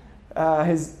friend,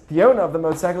 the owner of the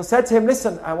motorcycle, said to him,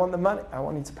 "Listen, I want the money. I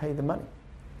want you to pay the money."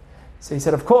 So he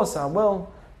said, "Of course I will.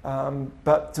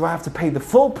 But do I have to pay the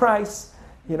full price?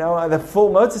 The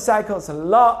full motorcycle, it's a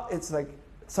lot. It's like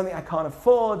something I can't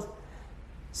afford.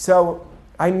 So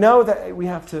I know that we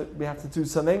have to do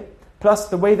something. Plus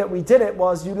the way that we did it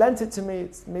was you lent it to me.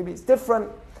 Maybe it's different."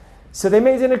 So they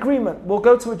made an agreement. We'll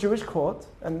go to a Jewish court,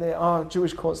 and there are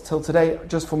Jewish courts till today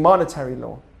just for monetary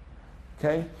law.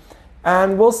 Okay?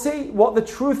 And we'll see what the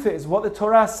truth is, what the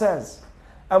Torah says.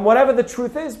 And whatever the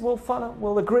truth is, we'll follow,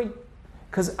 we'll agree.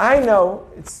 Because I know,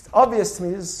 it's obvious to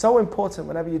me, this is so important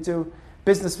whenever you do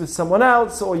business with someone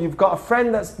else, or you've got a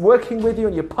friend that's working with you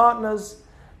and your partners,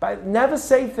 but never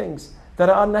say things that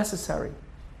are unnecessary.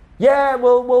 "Yeah,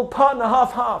 we'll partner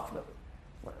half-half."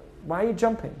 Why are you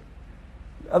jumping?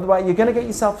 Otherwise, you're going to get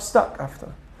yourself stuck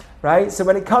after, right? So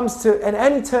when it comes to, in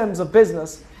any terms of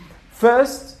business,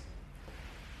 first,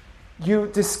 you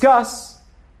discuss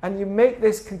and you make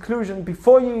this conclusion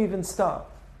before you even start.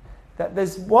 That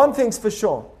there's one thing's for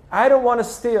sure. I don't want to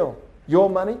steal your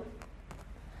money.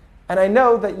 And I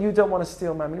know that you don't want to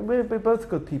steal my money. We're both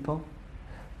good people.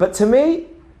 But to me,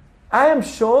 I am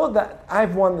sure that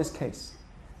I've won this case.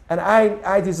 And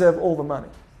I deserve all the money.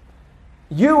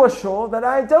 You are sure that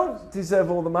I don't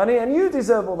deserve all the money and you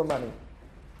deserve all the money.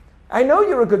 I know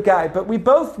you're a good guy, but we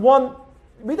don't want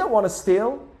to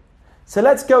steal. So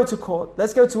let's go to court.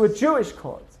 Let's go to a Jewish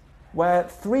court where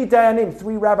 3 dayanim,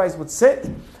 3 rabbis would sit,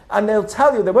 and they'll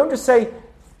tell you, they won't just say,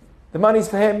 the money's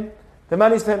for him, the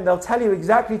money's for him. They'll tell you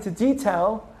exactly to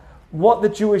detail what the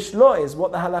Jewish law is,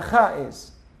 what the halacha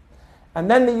is.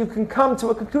 And then you can come to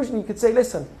a conclusion. You could say,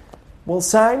 listen, we'll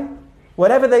sign.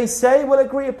 Whatever they say, we'll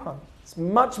agree upon. It's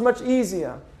much, much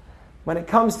easier when it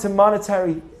comes to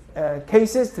monetary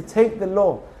cases to take the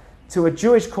law to a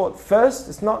Jewish court first.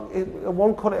 It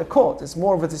won't call it a court. It's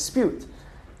more of a dispute,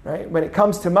 right? When it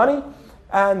comes to money,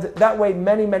 and that way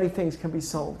many, many things can be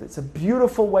solved. It's a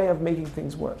beautiful way of making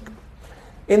things work.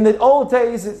 In the old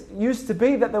days, it used to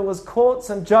be that there was courts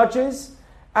and judges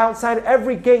outside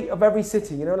every gate of every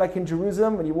city. You know, like in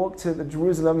Jerusalem, when you walk to the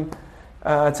Jerusalem,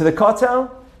 to the Kotel,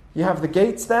 you have the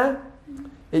gates there.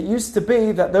 It used to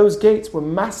be that those gates were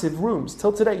massive rooms.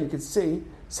 Till today, you could see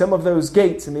some of those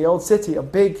gates in the old city are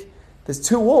big. There's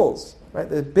 2 walls, right?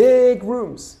 They're big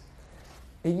rooms.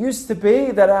 It used to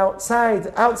be that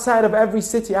outside of every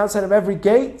city, outside of every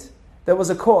gate, there was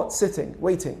a court sitting,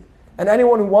 waiting. And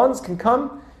anyone who wants can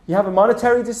come. You have a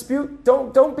monetary dispute,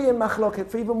 don't be in machloket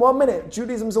for even 1 minute.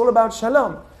 Judaism is all about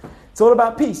shalom. It's all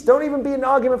about peace. Don't even be in an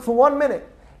argument for 1 minute.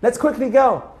 Let's quickly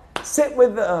go. Sit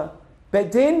with the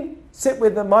Beit Din, sit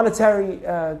with the monetary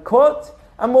court,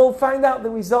 and we'll find out the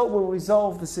result will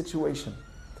resolve the situation.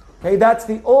 Okay, that's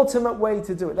the ultimate way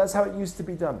to do it. That's how it used to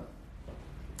be done.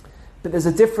 But there's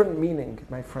a different meaning,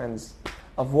 my friends,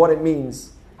 of what it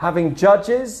means. Having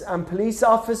judges and police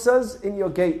officers in your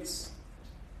gates.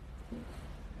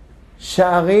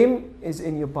 Sha'arim is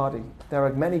in your body. There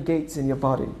are many gates in your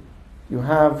body. You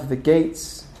have the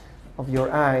gates of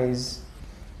your eyes,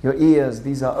 your ears.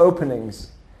 These are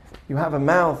openings. You have a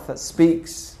mouth that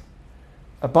speaks,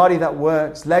 a body that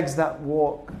works, legs that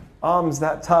walk, arms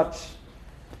that touch.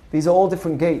 These are all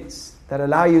different gates that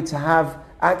allow you to have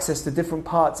access to different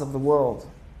parts of the world.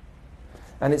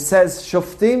 And it says,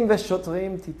 Shoftim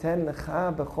v'shotrim titen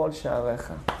lecha b'chol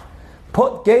sha'arecha.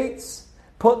 Put gates,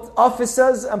 put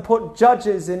officers, and put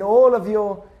judges in all of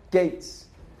your gates.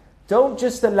 Don't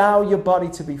just allow your body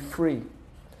to be free.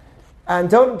 And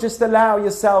don't just allow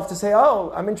yourself to say,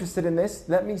 oh, I'm interested in this,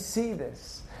 let me see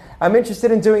this. I'm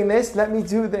interested in doing this, let me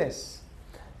do this.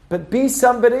 But be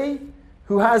somebody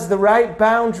who has the right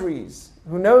boundaries,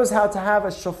 who knows how to have a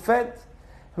shofet,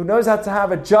 who knows how to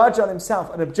have a judge on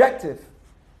himself, an objective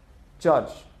judge.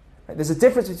 Right? There's a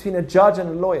difference between a judge and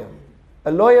a lawyer.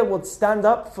 A lawyer would stand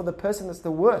up for the person that's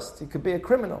the worst. He could be a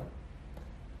criminal.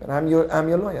 But I'm your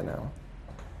lawyer now.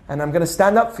 And I'm going to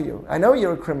stand up for you. I know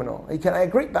you're a criminal. I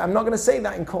agree, but I'm not going to say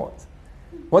that in court.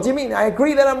 What do you mean? I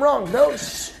agree that I'm wrong. No,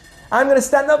 I'm going to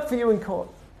stand up for you in court.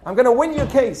 I'm going to win your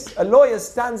case. A lawyer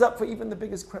stands up for even the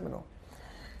biggest criminal.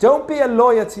 Don't be a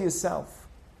lawyer to yourself.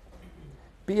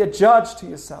 Be a judge to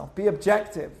yourself. Be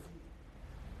objective.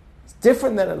 It's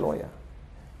different than a lawyer.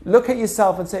 Look at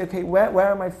yourself and say, okay,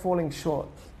 where am I falling short?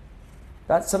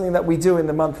 That's something that we do in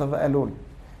the month of Elul.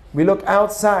 We look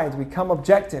outside, we become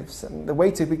objectives. And the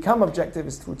way to become objective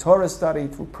is through Torah study,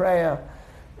 through prayer,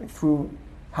 through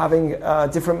having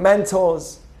different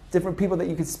mentors, different people that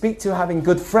you could speak to, having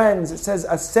good friends. It says,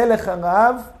 Aseh lecha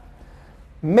rav,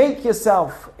 make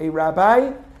yourself a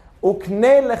rabbi,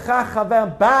 ukneh lecha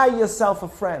chaver, buy yourself a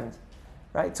friend.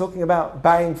 Right? Talking about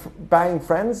buying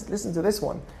friends, listen to this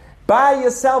one. Buy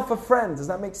yourself a friend. Does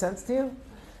that make sense to you?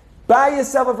 Buy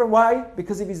yourself a friend. Why?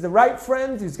 Because if he's the right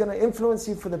friend who's going to influence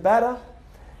you for the better,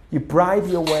 you bribe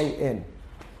your way in.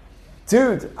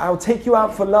 Dude, I'll take you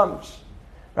out for lunch.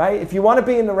 Right? If you want to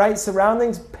be in the right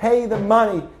surroundings, pay the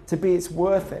money to be, it's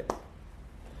worth it.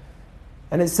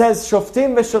 And it says,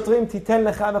 Shoftim v'shotrim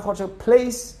titen lecha b'chol.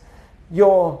 Place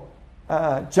your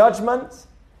judgment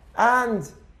and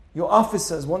your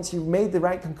officers, once you've made the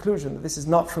right conclusion that this is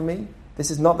not for me,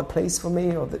 this is not the place for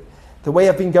me, or the way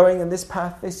I've been going in this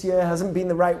path this year hasn't been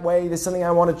the right way, there's something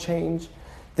I want to change,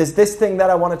 there's this thing that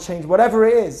I want to change, whatever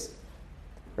it is,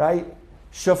 right?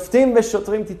 Shoftim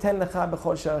v'shotrim titen lecha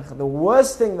b'chol sha'arecha. The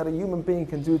worst thing that a human being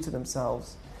can do to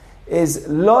themselves is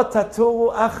lo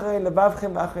taturu achrei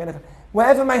levavchem v'achrei einechem.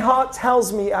 Wherever my heart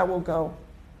tells me I will go,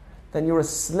 then you're a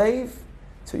slave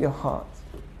to your heart.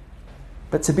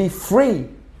 But to be free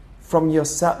from your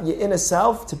inner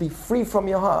self, to be free from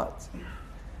your heart,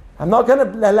 I'm not going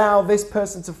to allow this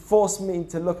person to force me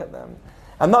to look at them.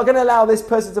 I'm not going to allow this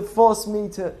person to force me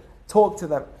to talk to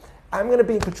them. I'm going to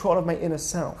be in control of my inner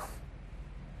self.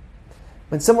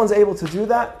 When someone's able to do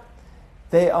that,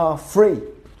 they are free.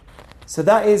 So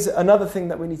that is another thing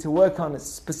that we need to work on,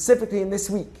 specifically in this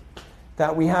week,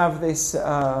 that we have this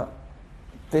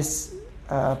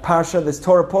Parsha, this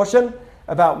Torah portion,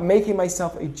 about making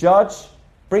myself a judge,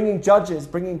 bringing judges,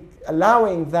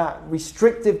 allowing that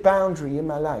restrictive boundary in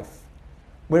my life.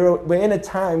 We're in a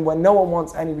time when no one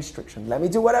wants any restriction. Let me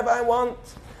do whatever I want.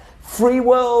 Free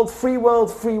world, free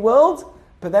world, free world.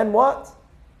 But then what?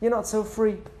 You're not so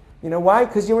free. You know why?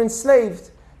 Because you're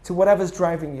enslaved to whatever's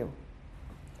driving you.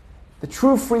 The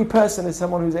true free person is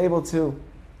someone who's able to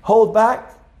hold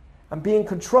back and be in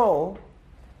control,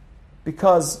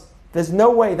 because there's no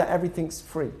way that everything's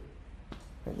free.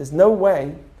 There's no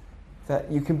way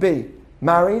that you can be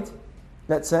married,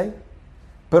 let's say,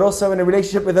 but also in a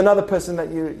relationship with another person that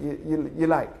you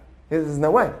like. There's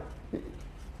no way.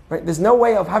 Right? There's no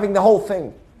way of having the whole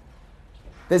thing.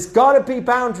 There's got to be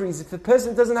boundaries. If the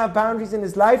person doesn't have boundaries in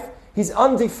his life, he's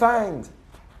undefined.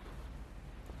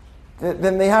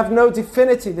 Then they have no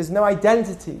divinity. There's no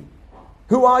identity.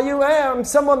 Who are you? Hey, I'm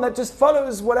someone that just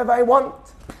follows whatever I want.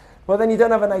 Well, then you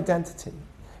don't have an identity.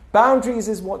 Boundaries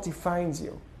is what defines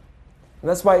you. And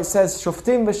that's why it says,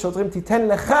 Shoftim v'shodrim titen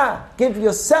lecha. Give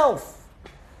yourself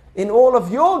in all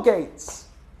of your gates.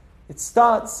 It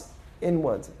starts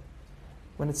inward.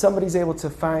 When somebody's able to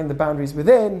find the boundaries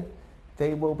within,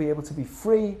 they will be able to be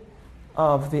free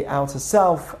of the outer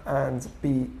self and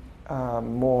be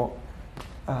more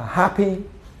happy.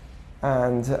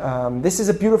 And this is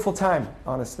a beautiful time,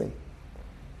 honestly.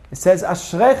 It says,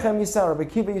 Ashrechem Yisrael. Rabbi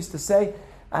Kiva used to say,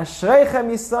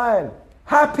 Ashrechem Yisrael.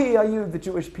 Happy are you, the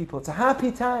Jewish people. It's a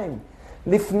happy time.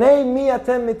 Lifnei mi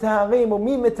atem mitaharim, or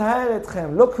mi mitaher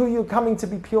etchem. Look who you're coming to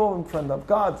be pure in front of,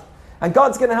 God. And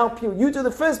God's going to help you. You do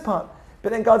the first part,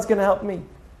 but then God's going to help me.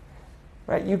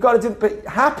 Right? You've got to do it, but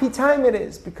happy time it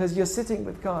is, because you're sitting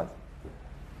with God.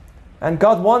 And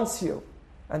God wants you.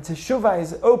 And Teshuvah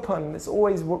is open, it's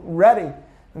always ready,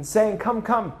 and saying, come,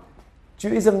 come.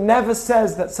 Judaism never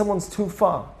says that someone's too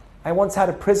far. I once had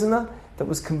a prisoner that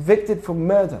was convicted for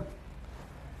murder,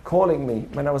 calling me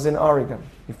when I was in Oregon.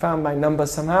 He found my number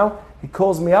somehow. He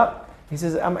calls me up. He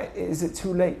says, is it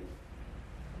too late?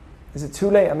 Is it too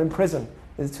late? I'm in prison.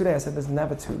 Is it too late? I said, there's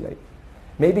never too late.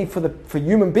 Maybe for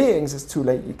human beings, it's too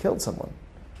late. You killed someone.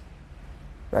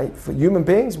 Right? For human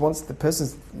beings, once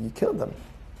you killed them,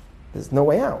 there's no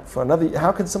way out. For another,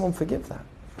 how can someone forgive that?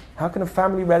 How can a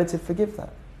family relative forgive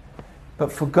that?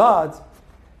 But for God,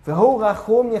 God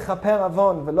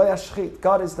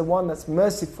is the one that's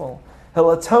merciful.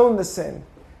 He'll atone the sin.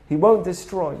 He won't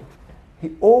destroy.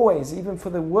 He always, even for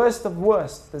the worst of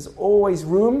worst, there's always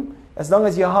room. As long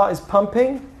as your heart is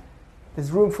pumping,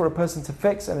 there's room for a person to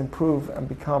fix and improve and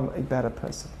become a better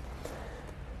person.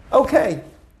 Okay,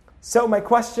 so my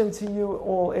question to you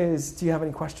all is, do you have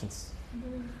any questions?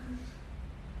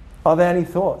 Are there any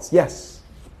thoughts? Yes.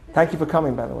 Thank you for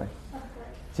coming, by the way. Do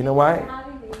you know why?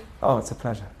 Oh, it's a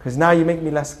pleasure. Because now you make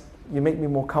me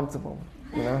more comfortable.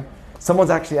 You know,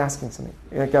 someone's actually asking to me.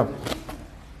 Yeah, go.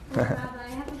 Rabbi, I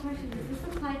have a question. Does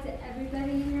this apply to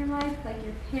everybody in your life, like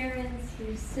your parents,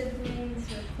 your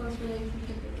siblings, your close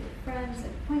relationship with your friends,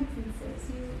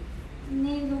 acquaintances? You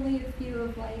named only a few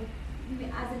of, like,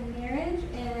 as in marriage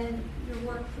and your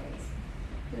workplace.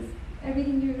 Does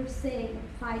everything you were saying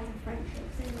apply to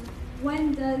friendships? And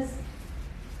when does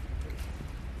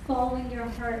following your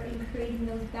heart and creating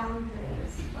those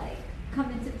boundaries, like, come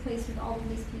into place with all of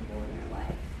these people in your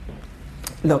life?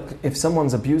 Look, if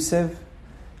someone's abusive,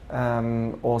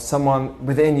 or someone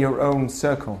within your own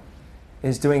circle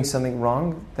is doing something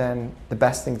wrong, then the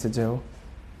best thing to do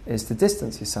is to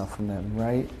distance yourself from them,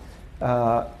 right?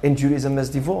 In Judaism, there's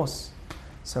divorce.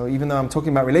 So even though I'm talking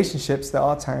about relationships, there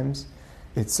are times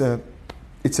it's a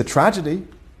tragedy.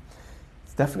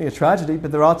 It's definitely a tragedy,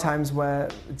 but there are times where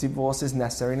divorce is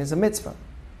necessary and is a mitzvah.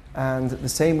 And the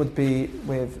same would be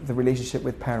with the relationship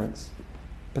with parents.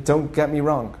 But don't get me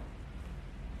wrong.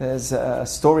 There's a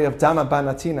story of Dama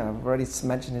Banatina. I've already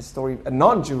mentioned his story. A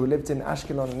non-Jew who lived in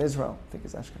Ashkelon in Israel. I think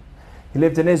it's Ashkelon. He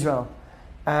lived in Israel.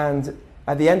 And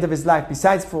at the end of his life,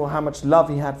 besides for how much love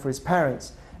he had for his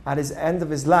parents, at his end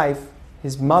of his life,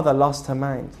 his mother lost her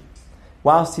mind.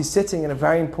 Whilst he's sitting in a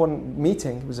very important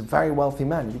meeting, he was a very wealthy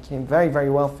man. He became very, very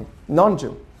wealthy.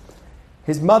 Non-Jew.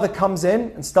 His mother comes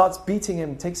in and starts beating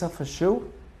him, takes off her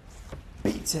shoe,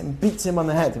 beats him on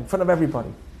the head in front of everybody.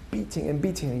 Beating him,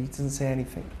 he doesn't say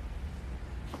anything.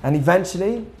 And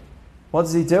eventually, what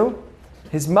does he do?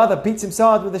 His mother beats him so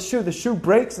hard with a shoe, the shoe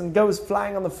breaks and goes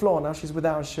flying on the floor. Now she's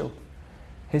without a shoe.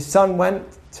 His son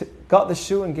got the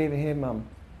shoe and gave it here, Mum.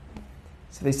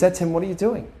 So they said to him, what are you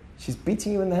doing? She's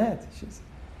beating you in the head.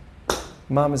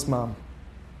 Mum is Mum.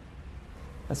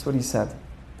 That's what he said.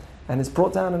 And it's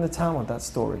brought down in the Talmud, that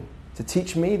story, to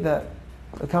teach me that,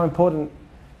 look how important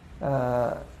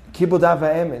Kibud Av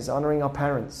V'em is, honoring our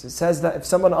parents. It says that if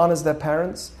someone honors their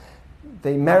parents,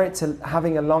 they merit to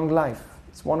having a long life.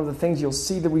 It's one of the things you'll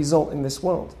see the result in this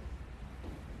world.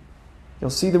 You'll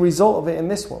see the result of it in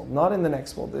this world, not in the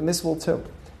next world, in this world too.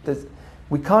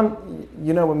 We can't,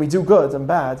 when we do good and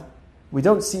bad, we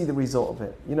don't see the result of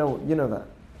it. You know that,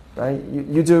 right?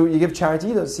 You give charity,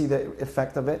 you don't see the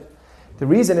effect of it. The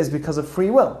reason is because of free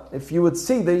will. If you would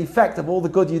see the effect of all the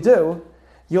good you do,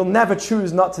 you'll never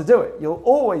choose not to do it. You'll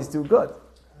always do good.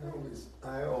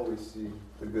 I always see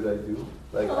the good I do.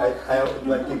 Like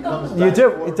it comes back. You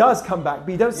do. It does come back,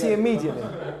 but you don't see it immediately.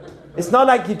 It's not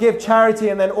like you give charity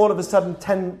and then all of a sudden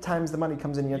 10 times the money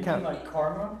comes in your account. You mean like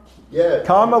karma? Yeah.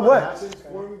 Karma works. It happens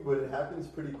for me, but it happens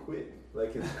pretty quick.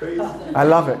 Like it's crazy. I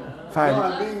love it. Fine. No,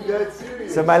 I'm being dead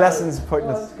serious. So my lesson's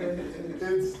pointless.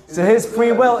 So his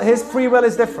free will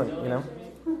is different,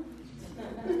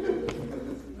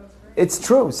 It's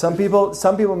true. Some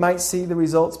people might see the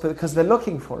results because they're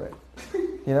looking for it.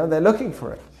 They're looking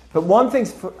for it. But one thing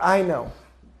I know,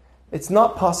 it's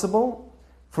not possible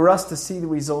for us to see the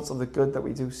results of the good that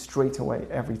we do straight away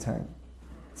every time.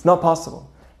 It's not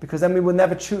possible because then we will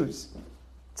never choose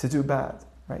to do bad.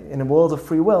 Right? In a world of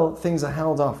free will, things are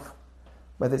held off.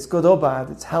 Whether it's good or bad,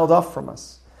 it's held off from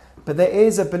us. But there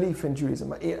is a belief in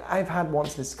Judaism. I've had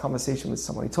once this conversation with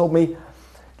someone. He told me,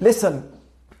 listen,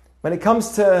 when it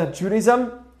comes to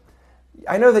Judaism,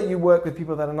 I know that you work with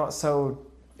people that are not so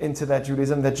into their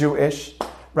Judaism, they're Jewish,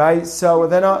 right? So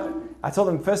they're not, I told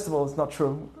them, first of all, it's not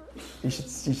true. You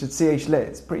should see H lit,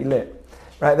 it's pretty lit,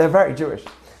 right? They're very Jewish.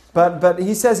 But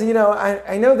he says,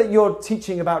 I know that you're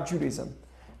teaching about Judaism.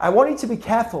 I want you to be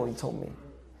careful, he told me.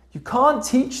 You can't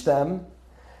teach them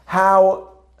how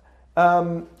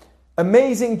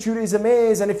amazing Judaism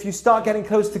is, and if you start getting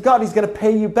close to God, He's going to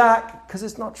pay you back, because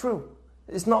it's not true.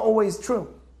 It's not always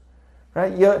true.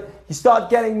 Right? You start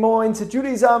getting more into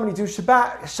Judaism and you do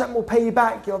Shabbat, Hashem will pay you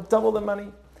back, you'll have double the money.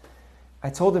 I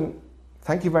told him,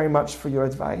 thank you very much for your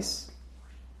advice.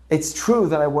 It's true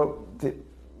that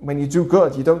when you do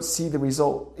good, you don't see the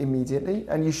result immediately,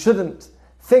 and you shouldn't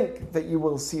think that you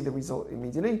will see the result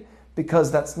immediately,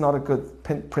 because that's not a good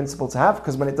principle to have,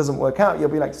 because when it doesn't work out, you'll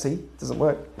be like, see, it doesn't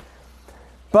work.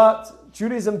 But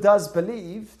Judaism does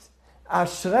believe,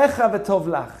 Ashrecha v'tov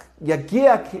lach,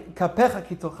 yagia kapecha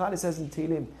ki tochal, it says in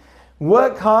Tehillim,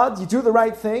 work hard, you do the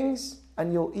right things,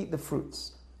 and you'll eat the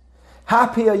fruits.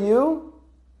 Happy are you,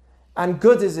 and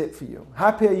good is it for you.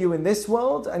 Happy are you in this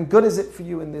world, and good is it for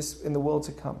you in the world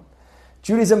to come.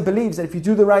 Judaism believes that if you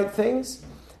do the right things,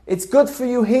 it's good for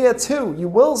you here too. You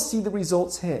will see the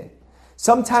results here.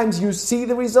 Sometimes you see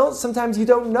the results, sometimes you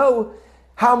don't know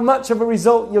how much of a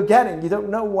result you're getting. You don't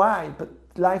know why, but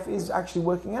life is actually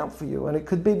working out for you, and it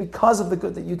could be because of the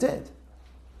good that you did.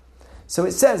 So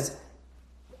it says,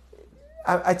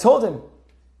 I told him,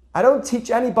 I don't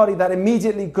teach anybody that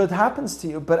immediately good happens to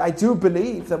you, but I do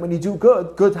believe that when you do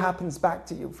good, good happens back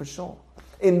to you for sure,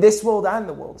 in this world and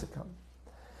the world to come.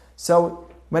 So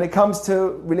when it comes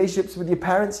to relationships with your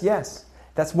parents, yes,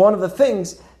 that's one of the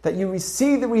things that you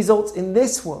see the results in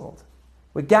this world.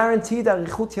 We're guaranteed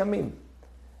arichut yamim.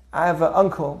 I have an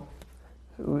uncle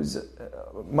who's a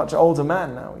much older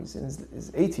man now, he's in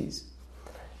his 80s.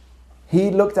 He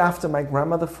looked after my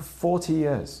grandmother for 40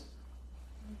 years.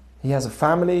 He has a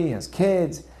family, he has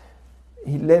kids.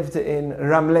 He lived in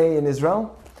Ramleh in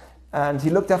Israel, and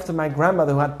he looked after my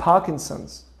grandmother who had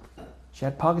Parkinson's. She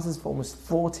had Parkinson's for almost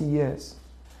 40 years.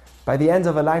 By the end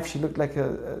of her life, she looked like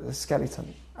a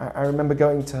skeleton. I remember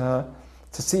going to her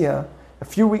to see her a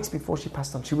few weeks before she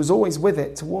passed on. She was always with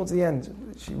it towards the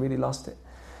end. She really lost it.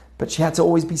 But she had to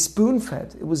always be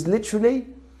spoon-fed. It was literally,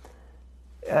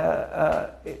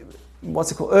 urgent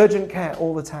care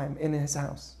all the time in his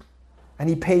house. And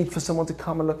he paid for someone to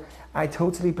come and look. I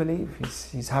totally believe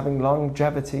he's having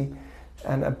longevity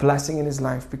and a blessing in his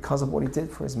life because of what he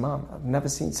did for his mom. I've never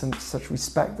seen such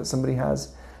respect that somebody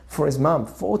has for his mom.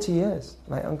 40 years,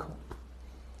 my uncle.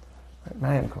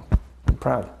 My uncle. I'm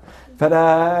proud. But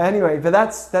anyway,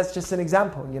 that's just an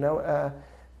example,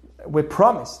 we're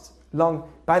promised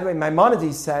by the way,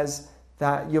 Maimonides says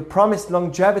that you're promised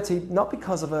longevity not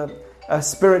because of a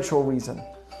spiritual reason.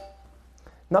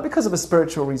 Not because of a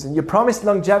spiritual reason. You're promised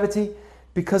longevity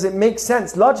because it makes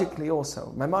sense logically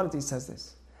also. Maimonides says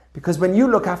this. Because when you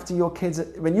look after your kids,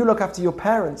 when you look after your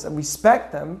parents and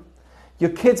respect them,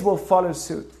 your kids will follow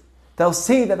suit. They'll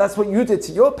see that that's what you did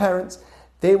to your parents.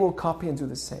 They will copy and do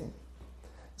the same.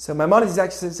 So Maimonides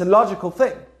actually says it's a logical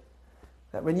thing.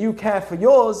 That when you care for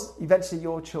yours, eventually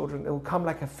your children, it will come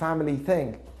like a family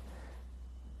thing.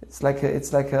 It's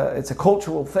a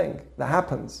cultural thing that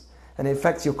happens. And it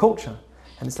affects your culture.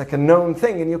 And it's like a known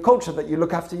thing in your culture that you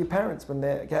look after your parents when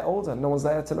they get older. No one's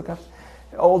there to look after.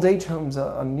 Old age homes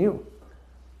are new.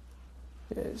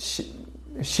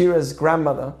 Shira's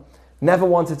grandmother never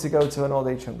wanted to go to an old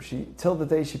age home. Till the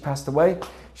day she passed away,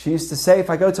 she used to say, if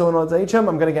I go to an old age home,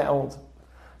 I'm going to get old.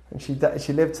 And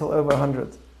she lived till over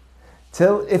 100.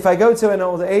 If I go to an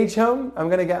old age home, I'm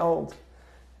going to get old.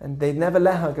 And they'd never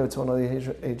let her go to an old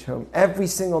age home. Every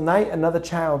single night, another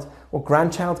child or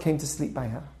grandchild came to sleep by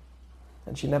her.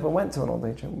 And she never went to an old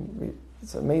age home.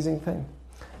 It's an amazing thing.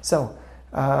 So,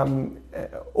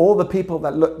 all the people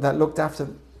that looked after,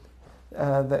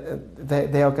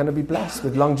 they are going to be blessed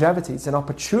with longevity. It's an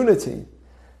opportunity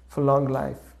for long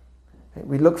life.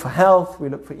 We look for health, we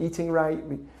look for eating right,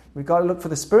 we've got to look for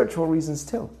the spiritual reasons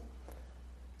too.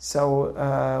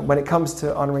 So when it comes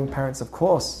to honoring parents, of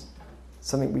course,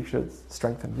 something we should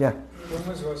strengthen. Yeah? When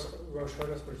was Rosh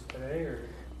Chodesh? Was today? Or?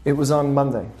 It was on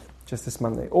Monday, just this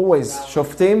Monday. Always,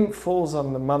 Shoftim falls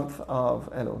on the month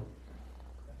of Elul.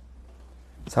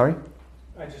 Sorry?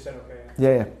 I just said okay.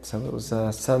 Yeah. So it was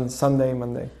Sunday,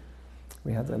 Monday.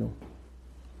 We had Elul.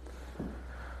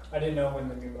 I didn't know when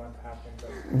the new month happened, but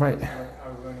right. I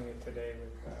was learning it today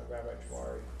with Rabbi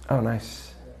Chwari. Oh,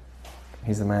 nice. Yeah.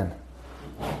 He's the man.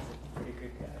 He's a pretty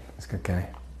good guy. He's a good guy.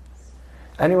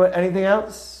 Anyway, anything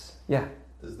else? Yeah.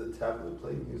 Does the tablet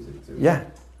play music too? Yeah.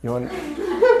 You want me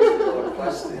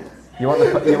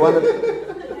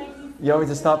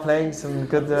to start playing some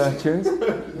good tunes?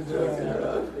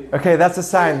 Okay, that's a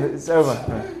sign that it's over.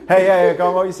 Hey, yeah, go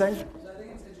on, what were you saying? I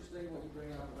think it's interesting what you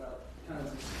bring up about kind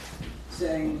of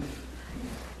saying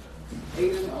A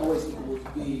doesn't always equal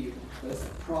B, but it's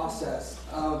the process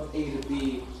of A to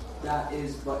B that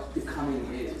is what becoming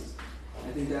is.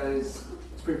 I think that is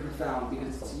pretty profound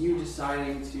because it's you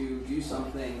deciding to do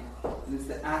something, and it's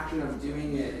the action of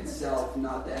doing it itself,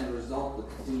 not the end result, but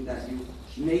the thing that you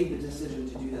made the decision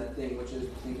to do that thing, which is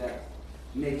the thing that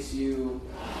makes you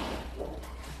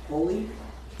holy.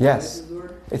 Yes.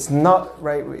 It's not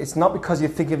right. It's not because you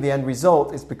think of the end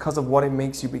result. It's because of what it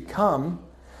makes you become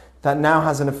that now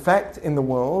has an effect in the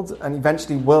world and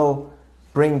eventually will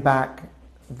bring back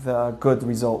the good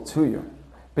result to you.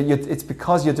 But it's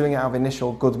because you're doing it out of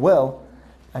initial goodwill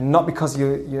and not because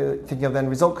you're thinking of the end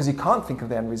result, because you can't think of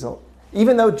the end result.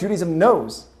 Even though Judaism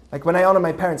knows, like when I honor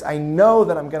my parents, I know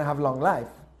that I'm going to have long life,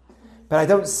 but I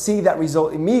don't see that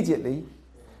result immediately.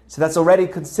 So that's already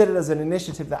considered as an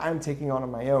initiative that I'm taking on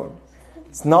my own.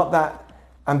 It's not that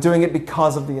I'm doing it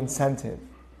because of the incentive,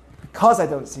 because I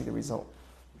don't see the result.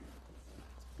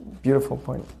 Beautiful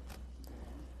point.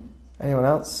 Anyone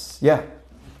else? Yeah.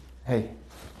 Hey.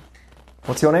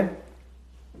 What's your name?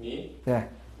 Me? Yeah.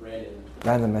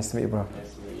 Brandon, nice to meet you, bro.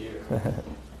 Nice to meet you.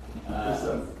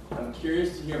 I'm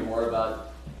curious to hear more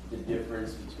about the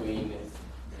difference between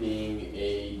being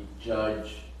a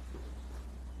judge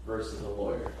versus a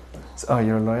lawyer. Oh,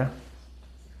 you're a lawyer?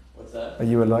 What's that? Are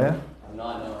you a lawyer? I'm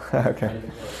not, no. Okay.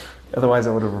 Otherwise,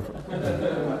 I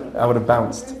would have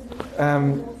bounced.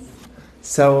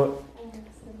 So,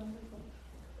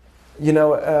 you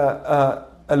know,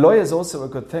 a lawyer is also a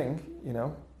good thing, you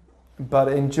know, but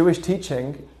in Jewish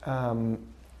teaching,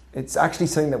 it's actually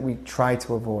something that we try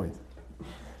to avoid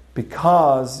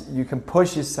because you can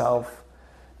push yourself.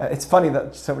 It's funny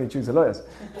that so many Jews are lawyers,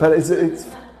 but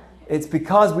it's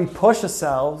because we push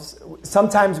ourselves.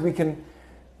 Sometimes we can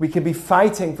be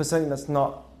fighting for something that's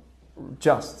not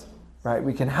just, right?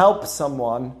 We can help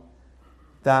someone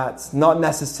that's not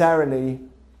necessarily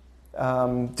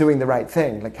doing the right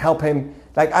thing. Like help him.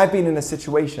 Like I've been in a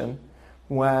situation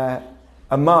where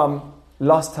a mum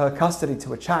lost her custody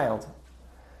to a child,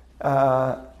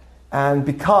 and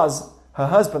because her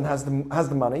husband has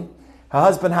the money, her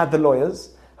husband had the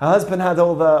lawyers, her husband had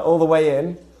all the way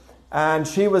in, and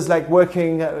she was like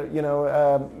working,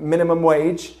 minimum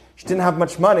wage. She didn't have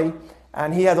much money,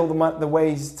 and he had all the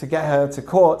ways to get her to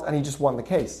court, and he just won the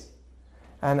case.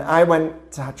 And I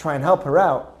went to try and help her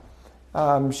out.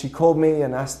 She called me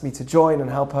and asked me to join and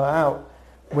help her out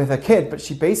with her kid, but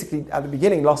she basically at the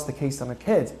beginning lost the case on her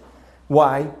kid.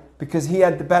 Why? Because he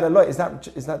had the better lawyer.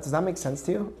 Does that make sense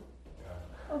to you?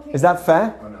 Yeah. Okay. Is that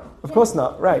fair? Oh, no. Of course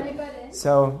not. Right.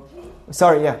 So,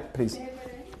 sorry. Yeah, please.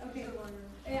 Okay.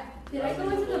 Yeah. Did I go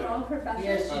into the wrong profession.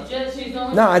 Yeah, she's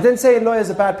only. No, I didn't say a lawyer is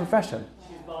a bad profession.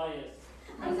 She's biased.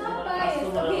 I'm not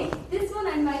biased. Okay, this one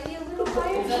I might be a little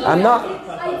biased. I'm not.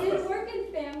 I did work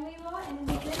in family law, and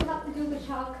we did have to do with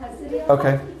child custody.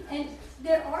 Okay. And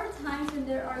there are times when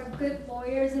there are good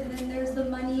lawyers, and then there's the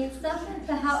money and stuff.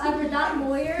 But however, that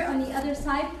lawyer on the other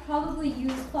side probably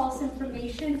used false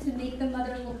information to make the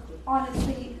mother look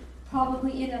honestly,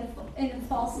 probably in a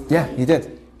false. Yeah, he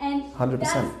did. And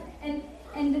 100%.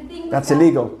 And the thing. That's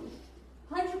illegal.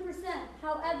 100%.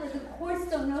 However, the courts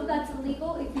don't know that's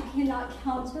illegal if you cannot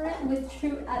counter it with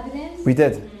true evidence. We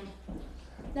did.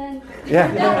 Then, Yeah.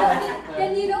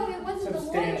 then it wasn't the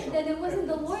lawyer. Then it wasn't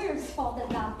the lawyer's fault at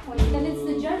that point. Then it's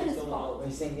the judge's fault.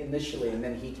 He's saying initially, and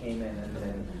then he came in, and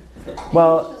then.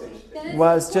 Well,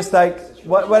 it's just like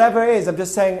whatever it is. I'm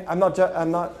just saying I'm not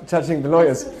judging the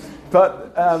lawyers,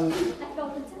 but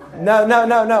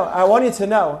no. I want you to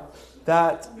know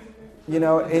that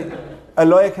a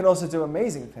lawyer can also do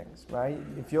amazing things, right?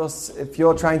 If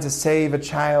you're trying to save a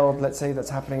child, let's say that's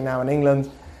happening now in England,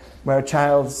 where a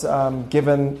child's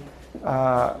given,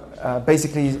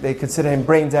 basically they consider him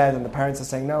brain dead, and the parents are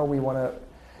saying, no,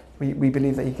 we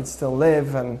believe that he can still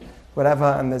live, and whatever,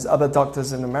 and there's other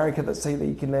doctors in America that say that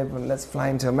he can live, and let's fly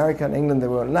him to America. In England they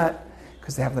won't let,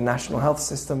 because they have the national health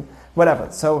system, whatever.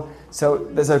 So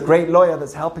there's a great lawyer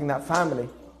that's helping that family,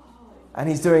 and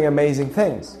he's doing amazing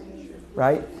things,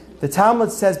 right? The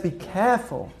Talmud says, be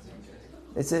careful.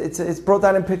 It's brought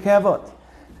down in Pirkei Avot.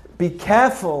 Be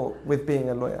careful with being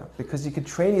a lawyer, because you can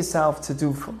train yourself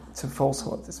to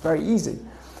falsehood. It's very easy.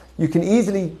 You can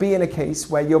easily be in a case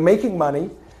where you're making money.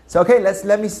 So okay,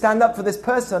 let me stand up for this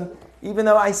person, even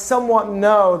though I somewhat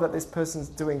know that this person's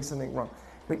doing something wrong.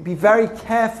 But be very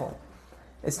careful.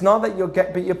 It's not that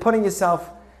but you're putting yourself,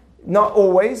 not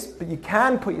always, but you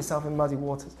can put yourself in muddy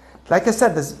waters. Like I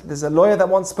said, there's a lawyer that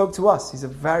once spoke to us. He's a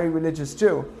very religious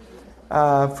Jew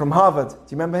from Harvard. Do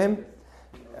you remember him?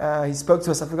 He spoke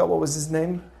to us. I forgot what was his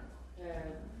name.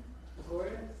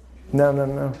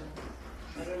 No.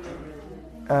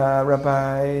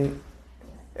 Rabbi.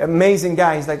 Amazing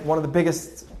guy. He's like one of the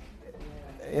biggest,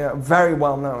 very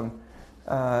well known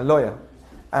lawyer.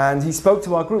 And he spoke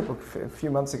to our group a few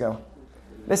months ago.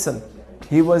 Listen,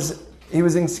 he was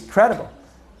incredible,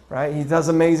 right? He does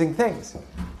amazing things.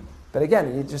 But again,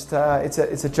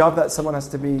 it's a job that someone has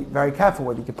to be very careful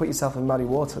with. You can put yourself in muddy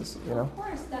waters, Of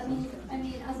course, that means,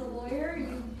 as a lawyer,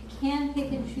 you can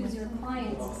pick and choose your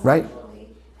clients. Right.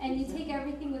 And you take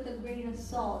everything with a grain of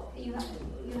salt. You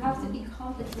have to be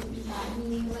competent in that.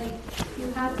 Meaning,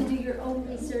 you have to do your own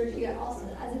research. You also,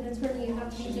 as an attorney, you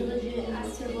have to be diligent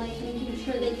as to making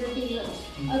sure that you're being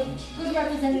a good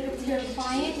representative to your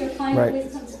client. Your client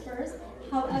always comes first.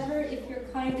 However, if your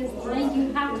client is lying,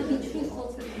 you have to be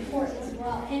truthful to the court as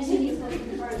well, and to the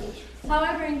opposing party.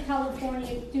 However, in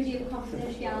California, duty of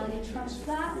confidentiality trumps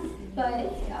that,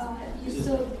 but you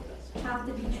still have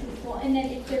to be truthful. And then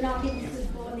if they're not being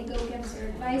truthful and they go against their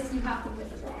advice, you have to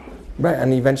withdraw. Right,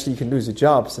 and eventually you can lose a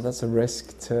job, so that's a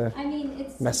risk to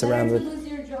mess around with. It's better to lose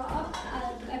your job.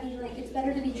 It's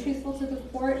better to be truthful to the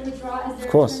court, withdraw as their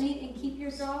attorney, and keep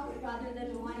your job rather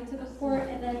than lying to the court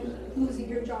and then losing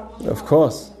your job. Of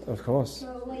course.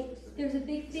 So, there's a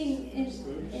big thing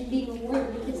in being a lawyer,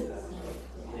 because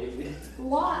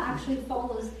law actually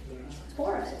follows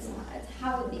Torah. It's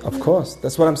how it becomes. Of course,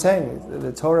 that's what I'm saying.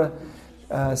 The Torah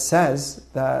says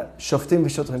that Shoftim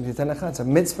v'shotrim titen lecha. It's a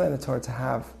mitzvah in the Torah to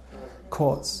have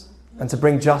courts and to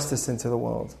bring justice into the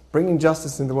world. Bringing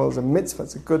justice into the world is a mitzvah.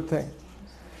 It's a good thing.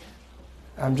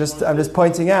 I'm just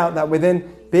pointing out that within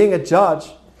being a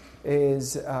judge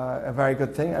is a very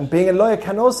good thing, and being a lawyer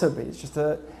can also be. It's just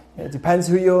it depends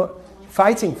who you're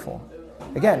fighting for.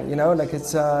 Again,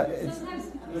 it's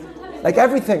like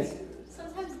everything.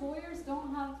 Sometimes lawyers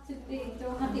don't have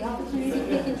the opportunity to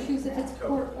pick and choose if it's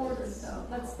court ordered, though.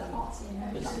 That's the opposite.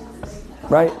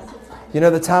 Right.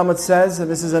 The Talmud says, and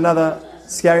this is another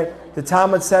scary. The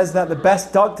Talmud says that the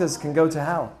best doctors can go to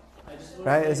hell.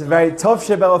 Right? It's a very tov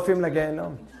sheberofim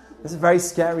lagehenom. It's a very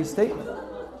scary statement.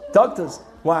 Doctors,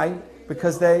 why?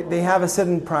 Because they have a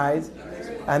certain pride,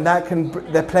 and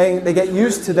they get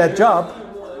used to their job.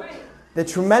 They're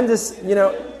tremendous.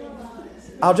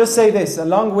 I'll just say this: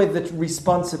 along with the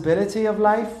responsibility of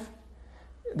life,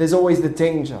 there's always the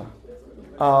danger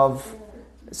of.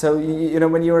 So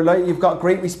when you're a lawyer, you've got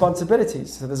great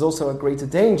responsibilities. So there's also a greater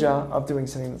danger of doing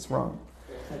something that's wrong.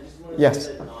 Yes.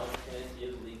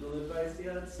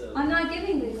 I'm not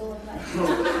giving legal advice.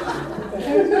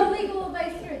 There's no legal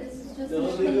advice here. This is just an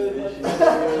opinion.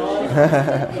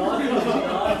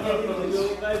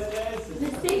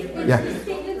 The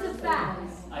statements of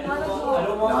facts. I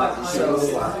don't want so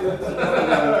I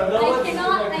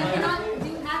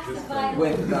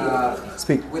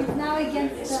Speak. It's now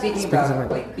against the... Speaking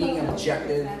about like being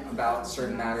objective about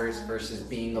certain matters versus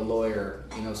being a lawyer,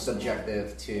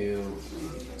 subjective to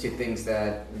things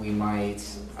that we might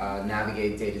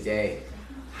navigate day to day.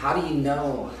 How do you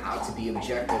know how to be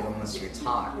objective unless you're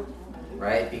taught,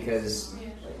 right? Because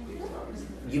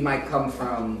you might come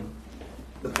from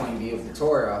the point of view of the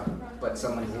Torah, but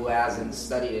someone who hasn't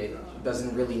studied it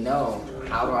doesn't really know.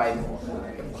 How do I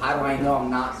know I'm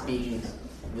not being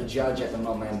the judge at the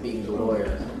moment and being the lawyer,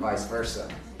 and vice versa,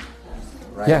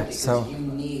 right? Yeah, because so you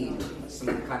need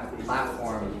some kind of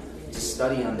platform to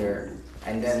study under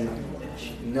and then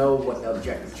know what the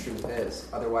objective truth is.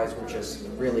 Otherwise, we're just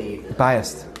really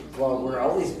biased. Well, we're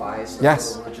always biased. So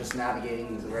yes. We're just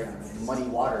navigating the muddy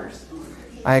waters.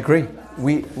 I agree.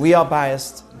 We are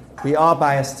biased. We are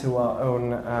biased to our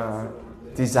own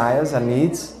desires and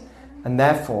needs, and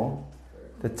therefore,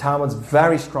 the Talmud's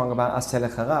very strong about aseh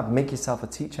lecharav. Make yourself a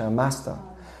teacher, a master,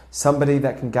 somebody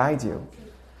that can guide you.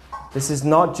 This is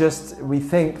not just, we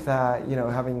think that,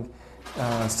 having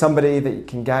somebody that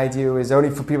can guide you is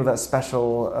only for people that are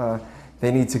special,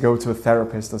 they need to go to a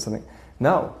therapist or something.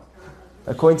 No.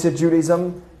 According to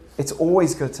Judaism, it's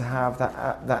always good to have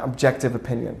that objective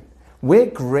opinion. We're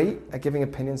great at giving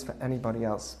opinions for anybody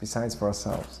else besides for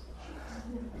ourselves.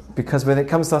 Because when it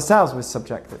comes to ourselves, we're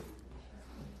subjective.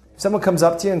 If someone comes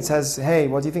up to you and says, hey,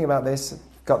 what do you think about this?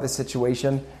 Got this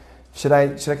situation. Should I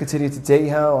continue to date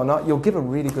her or not? You'll give a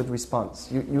really good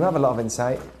response. You have a lot of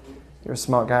insight. You're a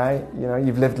smart guy.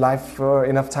 You've lived life for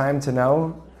enough time to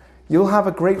know. You'll have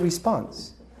a great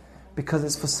response because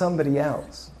it's for somebody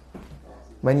else.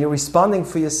 When you're responding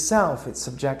for yourself, it's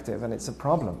subjective and it's a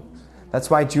problem. That's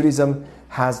why Judaism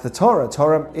has the Torah.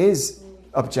 Torah is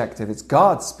objective. It's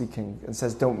God speaking and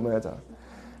says, don't murder.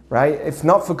 Right? If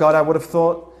not for God, I would have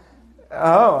thought,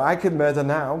 I could murder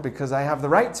now because I have the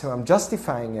right to. I'm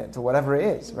justifying it or whatever it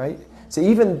is, right? So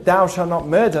even thou shalt not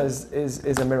murder is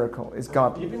a miracle. Is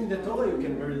God. Even in the Torah you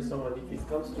can murder someone if it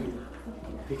comes to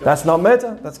it. That's not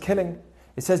murder, that's killing.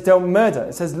 It says don't murder.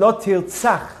 It says lo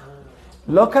tirtzach.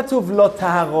 Lo katuv lo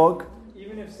taharog.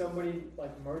 Even if somebody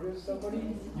murders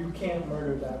somebody, you can't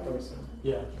murder that person.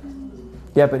 Yeah.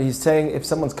 Yeah, but he's saying if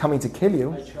someone's coming to kill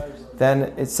you,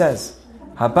 then it says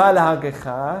Haba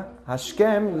lahagecha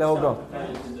hashkem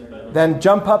leogo. Then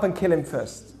jump up and kill him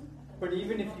first. But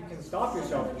even if you can stop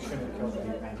yourself, you shouldn't kill them.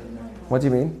 What do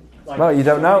you mean? Well, you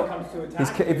don't know.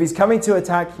 If he's coming to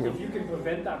attack you. If you can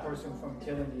prevent that person from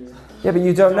killing you. Yeah, but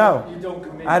you don't know. You don't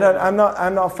commit. I'm not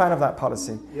a fan of that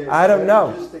policy. I don't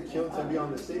know. Just to kill to be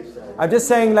on the safe side. I'm just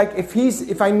saying,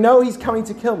 if I know he's coming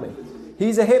to kill me,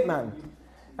 he's a hitman,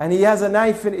 and he has a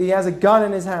knife, he has a gun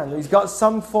in his hand, he's got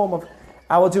some form of,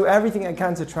 I will do everything I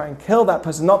can to try and kill that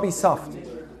person, not be soft,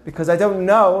 because I don't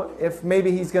know if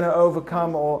maybe he's going to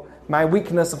overcome or my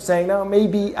weakness of saying, no,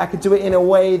 maybe I could do it in a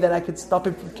way that I could stop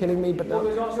him from killing me, but no. Well,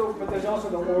 there's also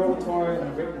the oral Torah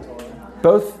and the written Torah.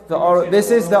 Both the oral.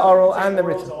 This is the oral and the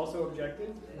written. Is also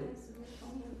objective.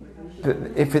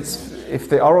 If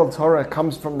the oral Torah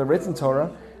comes from the written Torah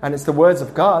and it's the words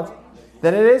of God,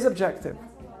 then it is objective.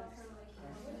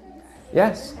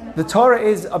 Yes, the Torah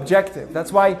is objective.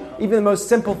 That's why even the most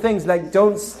simple things like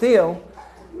don't steal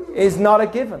is not a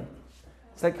given.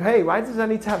 It's like, hey, why does I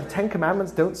need to have 10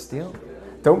 commandments? Don't steal,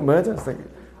 don't murder. It's like,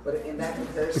 but in that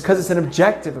comparison, because it's an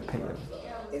objective opinion.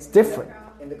 It's different.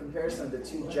 In the comparison of the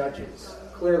two judges,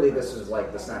 clearly this was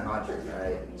like the Sanhedrin,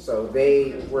 right? So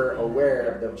they were aware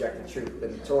of the objective truth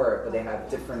in the Torah, but they have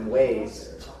different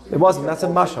ways. It wasn't. That's a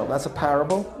mashal. That's a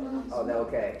parable. Oh,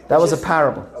 okay. That was a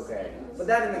parable. Okay. But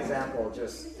that's an example,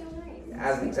 just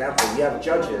as an example. You have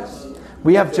judges.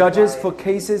 We have judges for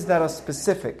cases that are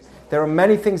specific. There are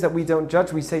many things that we don't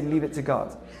judge. We say leave it to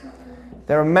God.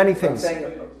 There are many things. I'm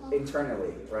saying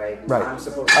internally, right? Right. I'm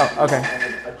supposed to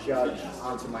be a judge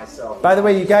onto myself. By the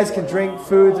way, you guys can drink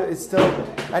food. It's still,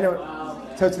 I know,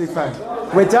 totally fine.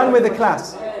 We're done with the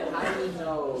class. How do you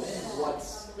know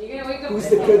who's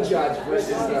the good judge versus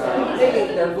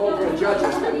they're both good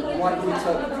judges, but one who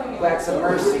took acts of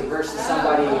mercy versus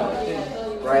somebody,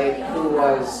 right, who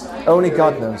was... Only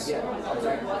God knows. Yeah,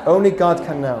 okay. Only God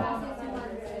can know.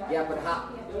 Yeah, but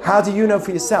how do you know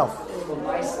for yourself? For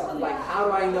myself, how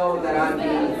do I know that I'm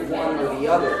being one or the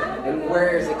other? And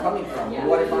where is it coming from?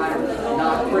 What if I'm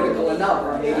not critical enough?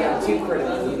 Or maybe I'm too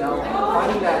critical,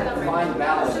 Finding that fine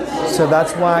balance. So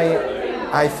that's why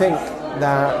I think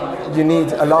that you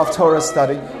need a lot of Torah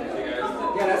study.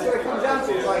 Yeah, that's what it comes down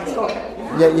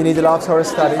to. Yeah, you need a lot of Torah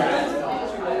study.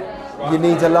 You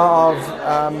need a lot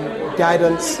of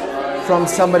guidance from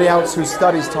somebody else who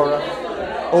studies Torah.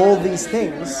 All these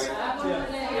things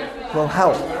will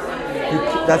help.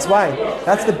 That's why.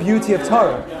 That's the beauty of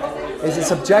Torah. Is it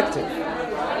subjective?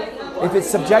 If it's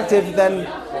subjective,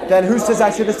 then who says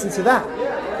I should listen to that?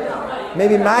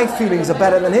 Maybe my feelings are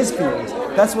better than his feelings.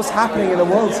 That's what's happening in the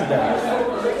world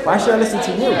today. Why should I listen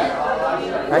to you?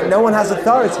 Right? No one has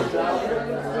authority.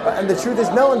 And the truth is,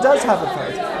 no one does have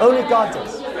authority. Only God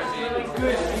does.